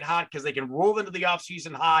them to get hot, because they can roll into the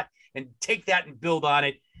offseason hot and take that and build on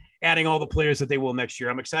it, adding all the players that they will next year.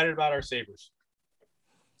 I'm excited about our Sabres.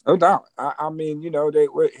 No doubt. I mean,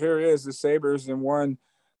 here it is, the Sabres and won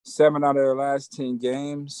 7 out of their last 10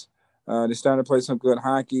 games. They're starting to play some good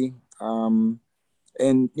hockey. And,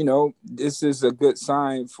 this is a good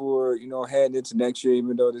sign for, heading into next year,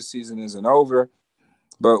 even though this season isn't over.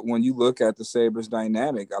 But when you look at the Sabres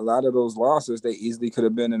dynamic, a lot of those losses, they easily could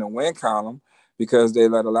have been in a win column, because they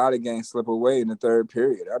let a lot of games slip away in the third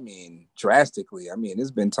period. I mean, drastically. I mean,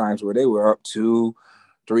 there's been times where they were up 2-3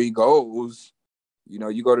 goals.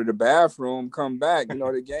 You go to the bathroom, come back,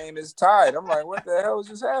 the game is tied. I'm like, what the hell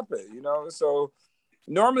just happened? So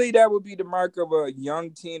Normally, that would be the mark of a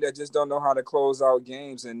young team that just don't know how to close out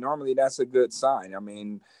games, and normally that's a good sign. I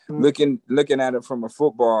mean, looking at it from a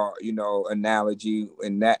football, analogy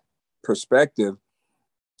in that perspective,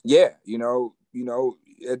 yeah,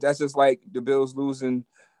 that's just like the Bills losing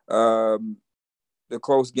the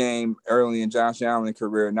close game early in Josh Allen's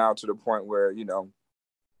career, now to the point where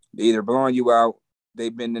they either blowing you out,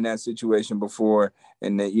 they've been in that situation before,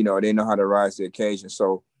 and they know how to rise to the occasion.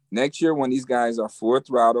 So next year, when these guys are full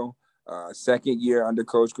throttle, second year under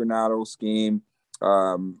Coach Granado's scheme,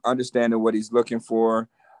 understanding what he's looking for,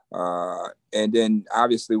 and then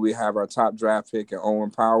obviously we have our top draft pick and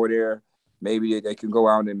Owen Power there. Maybe they can go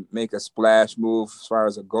out and make a splash move as far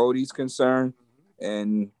as a Goldie's concerned,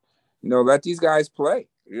 and let these guys play.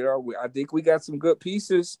 I think we got some good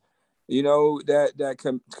pieces.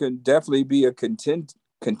 That can definitely be a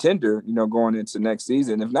contender. Going into next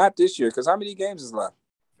season, if not this year, because how many games is left?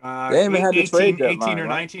 They haven't had the trade deadline, 18 or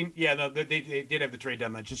right? 19. Yeah, no, they did have the trade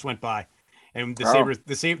deadline. Just went by, and the Oh. Sabres,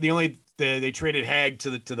 they traded Hag to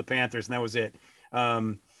the Panthers, and that was it.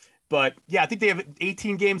 But yeah, I think they have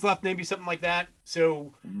 18 games left, maybe something like that.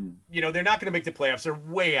 So, they're not going to make the playoffs. They're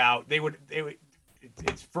way out. They would.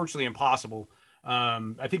 It's virtually impossible.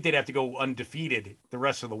 I think they'd have to go undefeated the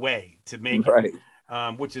rest of the way to make right.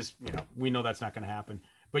 it, which is, we know that's not going to happen.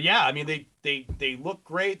 But yeah, I mean, they look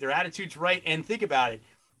great. Their attitude's right. And think about it.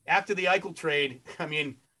 After the Eichel trade, I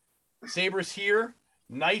mean, Sabres here,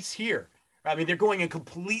 Knights here. I mean, they're going in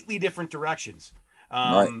completely different directions.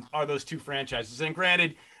 Right. Are those two franchises? And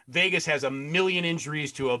granted, Vegas has a million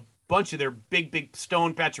injuries to a bunch of their big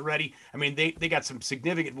Stone, Pacioretty. I mean, they got some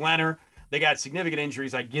significant Leonard. They got significant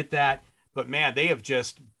injuries. I get that. But, man, they have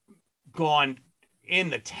just gone in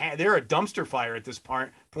they're a dumpster fire at this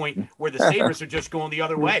point where the Sabres are just going the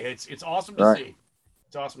other way. It's awesome to see.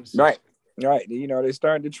 It's awesome to see. Right. Right. They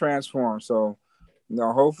starting to transform. So,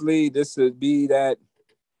 hopefully this would be that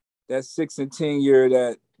 6-10 year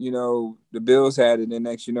that, the Bills had. And then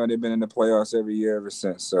next, they've been in the playoffs every year ever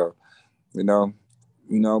since. So,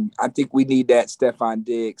 I think we need that Stephon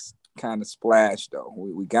Diggs kind of splash, though.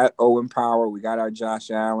 We got Owen Power. We got our Josh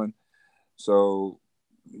Allen. So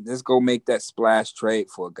let's go make that splash trade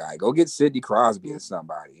for a guy. Go get Sidney Crosby or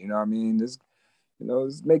somebody. You know what I mean?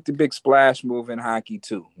 Let's make the big splash move in hockey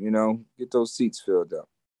too. Get those seats filled up.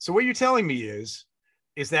 So what you're telling me is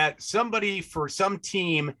that somebody for some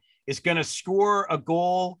team is going to score a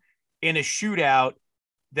goal in a shootout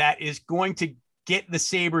that is going to get the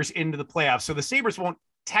Sabres into the playoffs. So the Sabres won't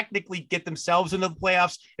technically get themselves into the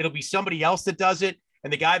playoffs. It'll be somebody else that does it.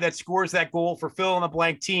 And the guy that scores that goal for fill in the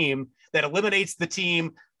blank team that eliminates the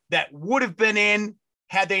team that would have been in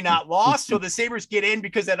had they not lost. So the Sabres get in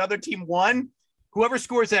because that other team won. Whoever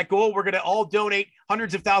scores that goal, we're going to all donate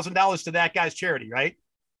hundreds of $1,000s to that guy's charity, right?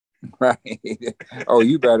 Right. Oh,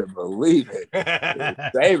 you better believe it.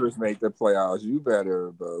 If Sabres make the playoffs, you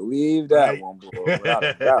better believe that right. One, boy. Without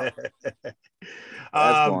a doubt.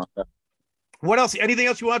 That's going on. What else? Anything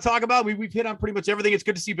else you want to talk about? We've hit on pretty much everything. It's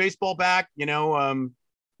good to see baseball back.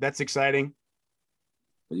 That's exciting.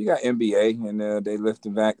 You got NBA, and they lift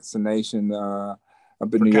the vaccination up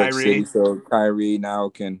in New York City, so Kyrie now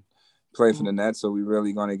can play for the Nets. So we're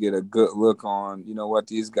really going to get a good look on, what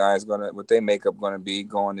these guys what their makeup going to be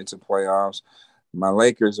going into playoffs. My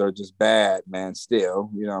Lakers are just bad, man.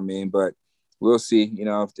 Still, you know what I mean. But we'll see,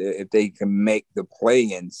 if they can make the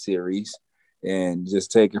play-in series and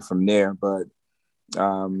just take it from there. But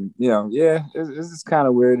it's kind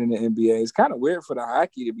of weird in the NBA. It's kind of weird for the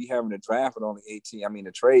hockey to be having a draft with only 18. I mean,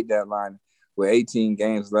 the trade deadline with 18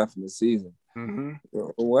 games left in the season. Mm-hmm.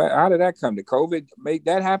 How did that come? Did COVID make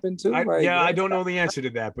that happen too? I don't know the answer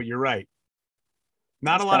to that, but you're right.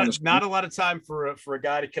 Not a lot of time for a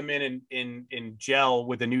guy to come in and gel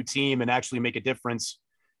with a new team and actually make a difference.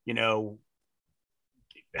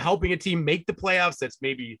 Helping a team make the playoffs that's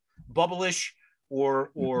maybe bubble-ish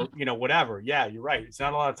or whatever. Yeah, you're right. It's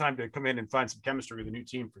not a lot of time to come in and find some chemistry with a new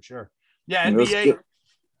team for sure. Yeah, NBA.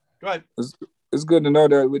 Go ahead. It's good to know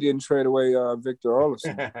that we didn't trade away Victor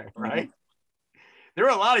Olofsson. Right. There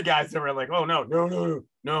were a lot of guys that were like, "Oh no."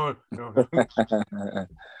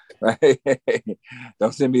 Right.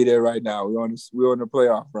 Don't send me there right now. We're on the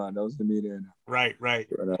playoff run. Don't send me there now. Right.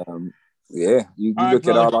 But yeah, you look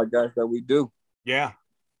at all our guys that we do. Yeah.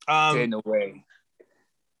 In a way.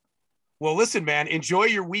 Well, listen, man, enjoy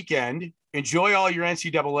your weekend. Enjoy all your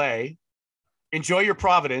NCAA. Enjoy your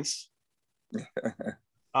Providence.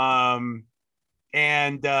 And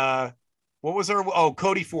what was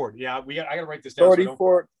Cody Ford. Yeah, I got to write this down. Cody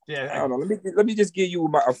Ford. Yeah. I don't know. Let me just give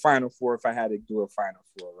you a Final Four if I had to do a Final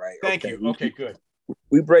Four, right? Thank you. Okay, good.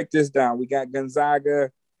 We break this down. We got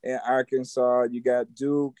Gonzaga, and Arkansas. You got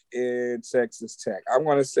Duke and Texas Tech. I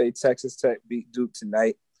want to say Texas Tech beat Duke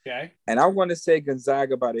tonight. Okay. And I want to say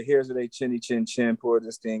Gonzaga by the hairs of their chinny chin chin pull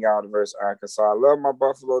this thing out versus Arkansas. I love my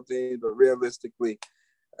Buffalo team, but realistically,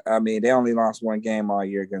 I mean, they only lost one game all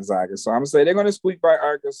year, Gonzaga. So I'm going to say they're going to squeak by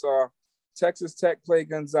Arkansas. Texas Tech play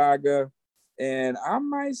Gonzaga. And I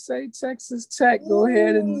might say Texas Tech go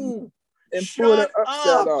ahead and pull the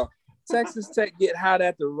upset off. Texas Tech get hot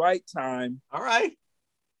at the right time. All right.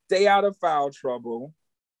 Stay out of foul trouble.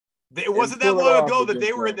 It wasn't that long ago that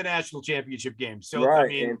they were in the national championship game. So, right. I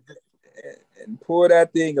mean, and pull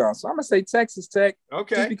that thing off. So I'm going to say Texas Tech.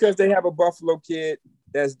 Okay. Just because they have a Buffalo kid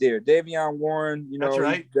that's there. Davion Warren, that's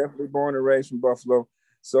right. He's definitely born and raised from Buffalo.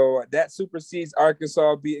 So that supersedes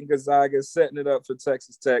Arkansas beating Gonzaga, setting it up for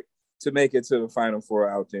Texas Tech to make it to the Final Four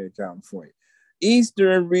out there in California.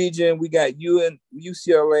 Eastern region, we got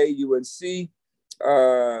UCLA, UNC.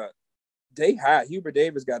 They hot. Hubert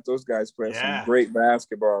Davis got those guys playing some great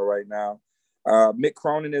basketball right now. Mick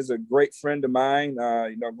Cronin is a great friend of mine,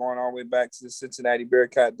 going all the way back to the Cincinnati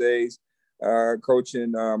Bearcat days,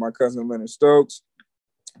 coaching my cousin Leonard Stokes.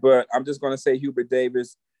 But I'm just going to say Hubert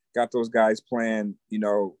Davis got those guys playing,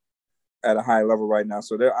 at a high level right now.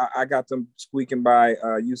 So I got them squeaking by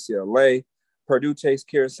UCLA. Purdue takes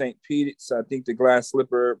care of St. Pete's. I think the glass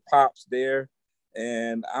slipper pops there.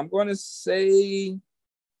 And I'm going to say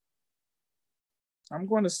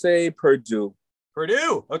Purdue.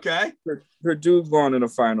 Purdue, okay. Purdue's going in the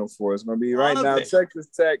Final Four. It's going to be right now. Texas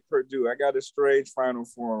Tech, Purdue. I got a strange Final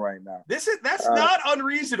Four right now. That's not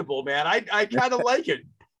unreasonable, man. I kind of like it.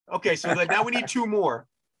 Okay, so now we need two more.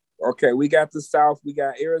 Okay, we got the South. We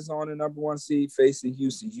got Arizona, number 1 seed, facing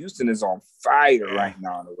Houston. Houston is on fire right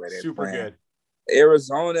now the way they're super playing. Good.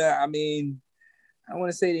 Arizona, I mean, I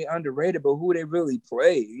want to say they underrated, but who they really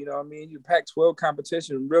play? Your Pac-12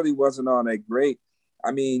 competition really wasn't all that great.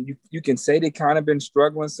 I mean, you can say they kind of been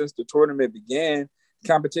struggling since the tournament began.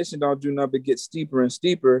 Competition don't do nothing but get steeper and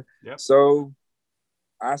steeper. Yep. So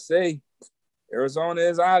I say Arizona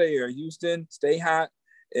is out of here. Houston, stay hot.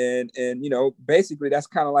 And basically that's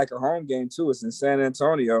kind of like a home game too. It's in San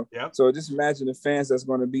Antonio. Yep. So just imagine the fans that's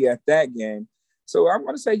going to be at that game. So I'm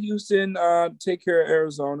going to say Houston take care of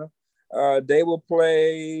Arizona. They will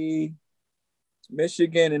play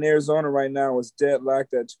Michigan and Arizona right now is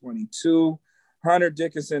deadlocked at 22. Hunter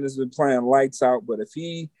Dickinson has been playing lights out, but if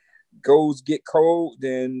he goes get cold,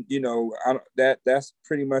 then that's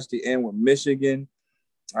pretty much the end with Michigan.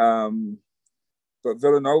 But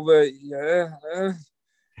Villanova,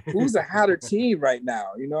 who's a hotter team right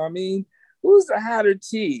now? You know what I mean? Who's the hotter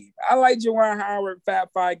team? I like Juwan Howard, Fat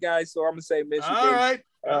Five guy, so I'm gonna say Michigan.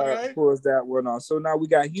 All right. Pulls that one off. So now we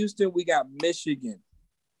got Houston, we got Michigan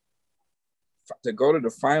to go to the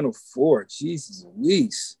Final Four. Jesus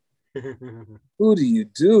Louise. Who do you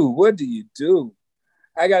do? What do you do?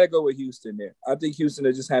 I got to go with Houston there. I think Houston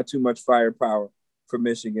has just had too much firepower for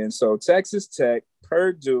Michigan. So Texas Tech,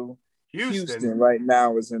 Purdue, Houston right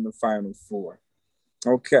now is in the Final Four.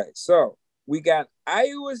 Okay, so we got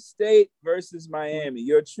Iowa State versus Miami.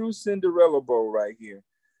 Your true Cinderella Bowl right here.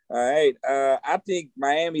 All right. I think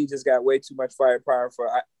Miami just got way too much firepower for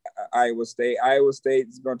Iowa State. Iowa State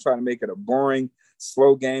is going to try to make it a boring,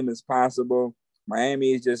 slow game as possible.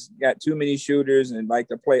 Miami just got too many shooters and like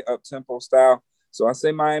to play up-tempo style. So I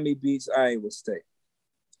say Miami beats Iowa State.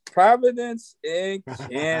 Providence and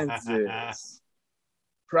Kansas.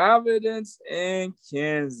 Providence and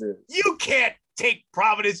Kansas. You can't take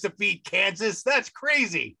Providence to beat Kansas. That's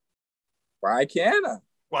crazy. Why can't I?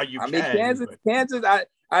 Well, you can. Kansas.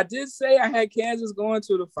 I did say I had Kansas going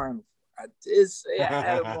to the Final Four. I did say I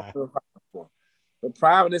had them going to the Final Four. But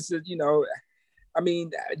Providence is,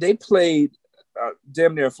 they played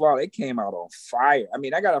damn near flawed. They came out on fire. I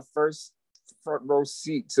mean, I got a front row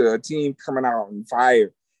seat to a team coming out on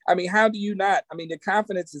fire. I mean, how do you not? I mean, the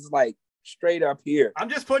confidence is like straight up here. I'm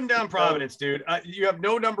just putting down Providence, dude. You have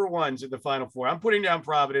no number ones in the Final Four. I'm putting down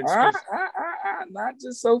Providence. Not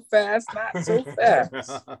just so fast. Not so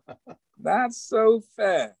fast. Not so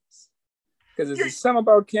fast. Because there's something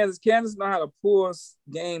about Kansas. Kansas know how to pull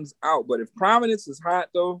games out. But if Providence is hot,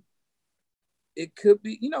 though, it could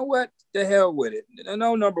be, you know what? The hell with it.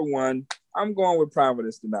 No number one. I'm going with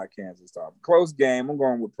Providence to knock Kansas off. Close game. I'm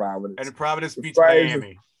going with Providence. And Providence beats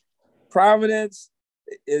Miami. Providence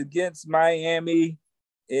against Miami.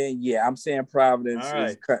 And yeah, I'm saying Providence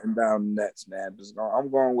is cutting down the nets, man. I'm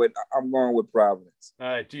going with Providence. All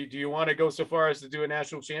right. Do you want to go so far as to do a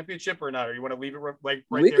national championship or not? Or you want to leave it right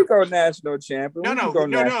we there? Could go national champion. No.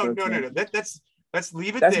 Let's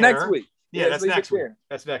leave it That's there. Next week. Yeah, that's next week.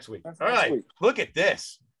 That's next week. All right. Look at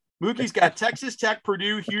this. Muki's got Texas Tech,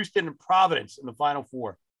 Purdue, Houston, and Providence in the Final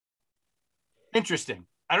Four. Interesting.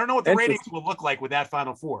 I don't know what the ratings will look like with that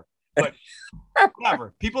Final Four, but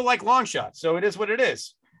whatever. People like long shots, so it is what it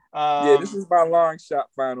is. Yeah, this is my long shot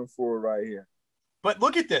Final Four right here. But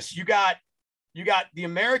look at this. You got the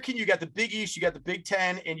American, you got the Big East, you got the Big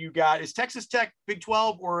Ten, and you got, is Texas Tech Big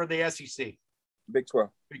 12 or the SEC? Big 12.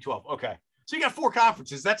 Big 12. Okay. So you got 4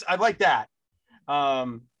 conferences. I like that.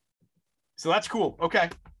 So that's cool. Okay.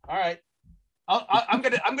 All right. I'm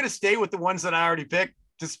gonna stay with the ones that I already picked,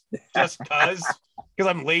 just because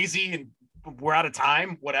I'm lazy and we're out of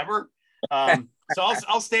time. Whatever. So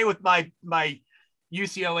I'll stay with my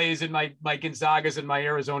UCLA's and my Gonzagas and my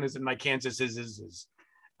Arizonas and my Kansas's.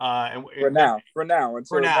 And for now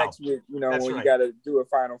until next week, when right. you got to do a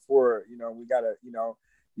Final Four, we got to,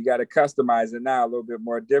 you got to customize it now a little bit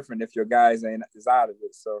more different if your guys is out of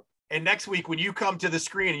it. So. And next week when you come to the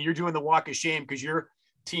screen and you're doing the walk of shame because your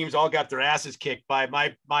teams all got their asses kicked by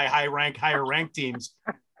my higher ranked teams.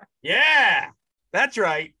 Yeah, that's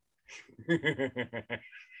right.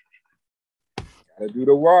 Gotta do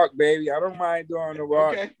the walk, baby. I don't mind doing the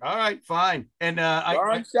walk. Okay, all right, fine. And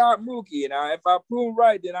I shot Muki, and if I prove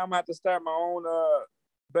right, then I'm gonna have to start my own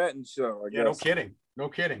betting show. I guess. No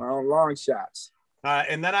kidding. My own long shots.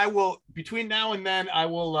 And then I will, between now and then,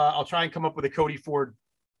 I'll try and come up with a Cody Ford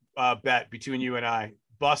bet between you and I,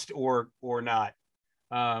 bust or not.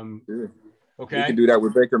 Okay. We can do that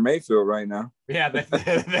with Baker Mayfield right now. Yeah,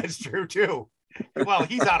 that's true too. Well,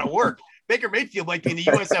 he's out of work. Baker Mayfield might be in the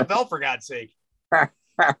USFL for God's sake. I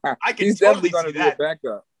can he's totally definitely going to be a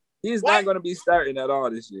backup. He's not going to be starting at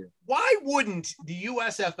all this year. Why wouldn't the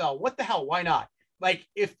USFL? What the hell? Why not? Like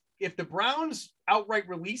if the Browns outright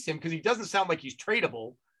release him because he doesn't sound like he's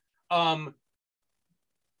tradable,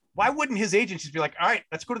 why wouldn't his agents just be like, all right,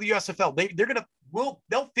 let's go to the USFL?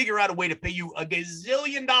 They'll figure out a way to pay you $1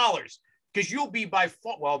 gazillion because you'll be you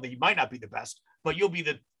might not be the best, but you'll be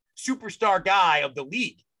the superstar guy of the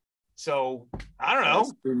league. So I don't know.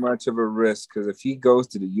 That's too much of a risk because if he goes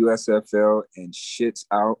to the USFL and shits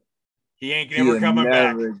out, he ain't never coming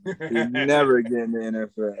back. He's never getting the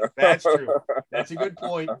NFL. That's true. That's a good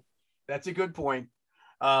point.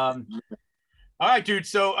 All right, dude.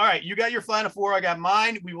 So, all right, you got your Final Four. I got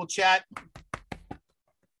mine. We will chat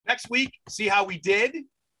next week, see how we did,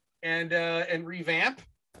 and revamp.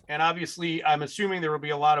 And obviously, I'm assuming there will be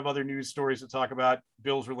a lot of other news stories to talk about,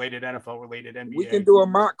 Bills related, NFL related, NBA. We can do a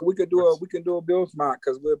mock. We can do a Bills mock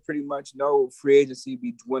because we'll pretty much know free agency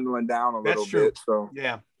be dwindling down a little bit. So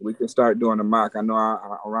yeah, we can start doing a mock. I know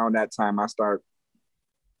around that time I start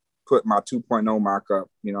put my 2.0 mock up.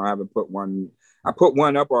 I haven't put one. I put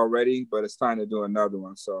one up already, but it's time to do another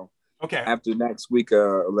one. So okay, after next week,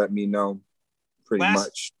 let me know. Pretty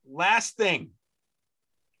much. Last thing,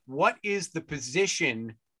 what is the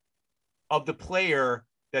position of the player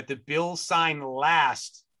that the Bills sign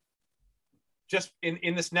last, just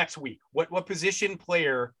in this next week? What position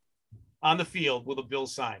player on the field will the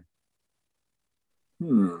Bills sign?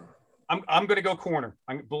 I'm going to go corner.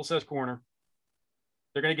 Bull says corner.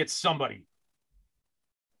 They're going to get somebody.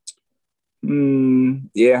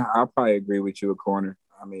 Yeah, I'll probably agree with you, a corner.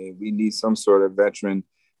 I mean, we need some sort of veteran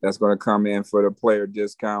that's going to come in for the player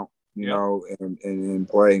discount, you know, and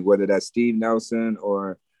play, whether that's Steve Nelson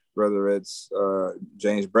or whether it's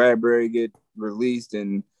James Bradbury get released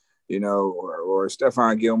and, or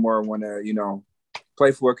Stephon Gilmore want to,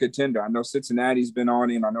 play for a contender. I know Cincinnati's been on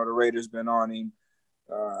him. I know the Raiders been on him,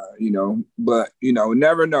 but,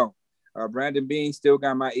 never know. Brandon Beane still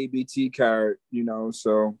got my ABT card,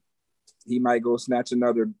 so he might go snatch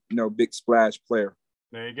another, big splash player.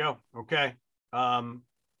 There you go. Okay. I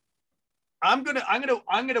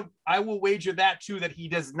will wager that too, that he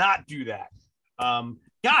does not do that.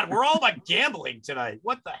 God, we're all about gambling tonight.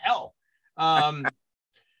 What the hell?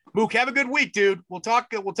 Mook, have a good week, dude. We'll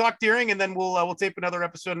talk during, and then we'll tape another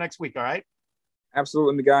episode next week. All right.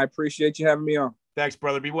 Absolutely, guy. Appreciate you having me on. Thanks,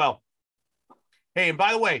 brother. Be well. Hey, and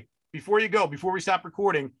by the way, before we stop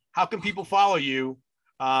recording, how can people follow you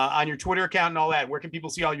on your Twitter account and all that? Where can people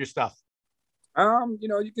see all your stuff?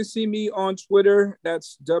 You can see me on Twitter.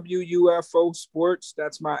 That's WUFO Sports.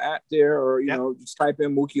 That's my at there. Or, just type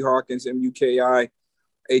in Muki Hawkins, MUKIHAWKINS,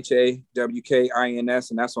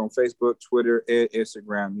 and that's on Facebook, Twitter, and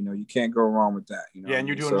Instagram. You can't go wrong with that. Yeah, and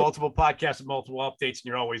you're doing multiple podcasts and multiple updates, and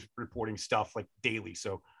you're always reporting stuff like daily.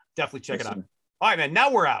 So definitely check it out. All right, man.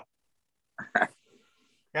 Now we're out.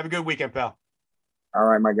 Have a good weekend, pal. All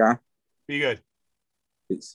right, my guy. Be good. Peace.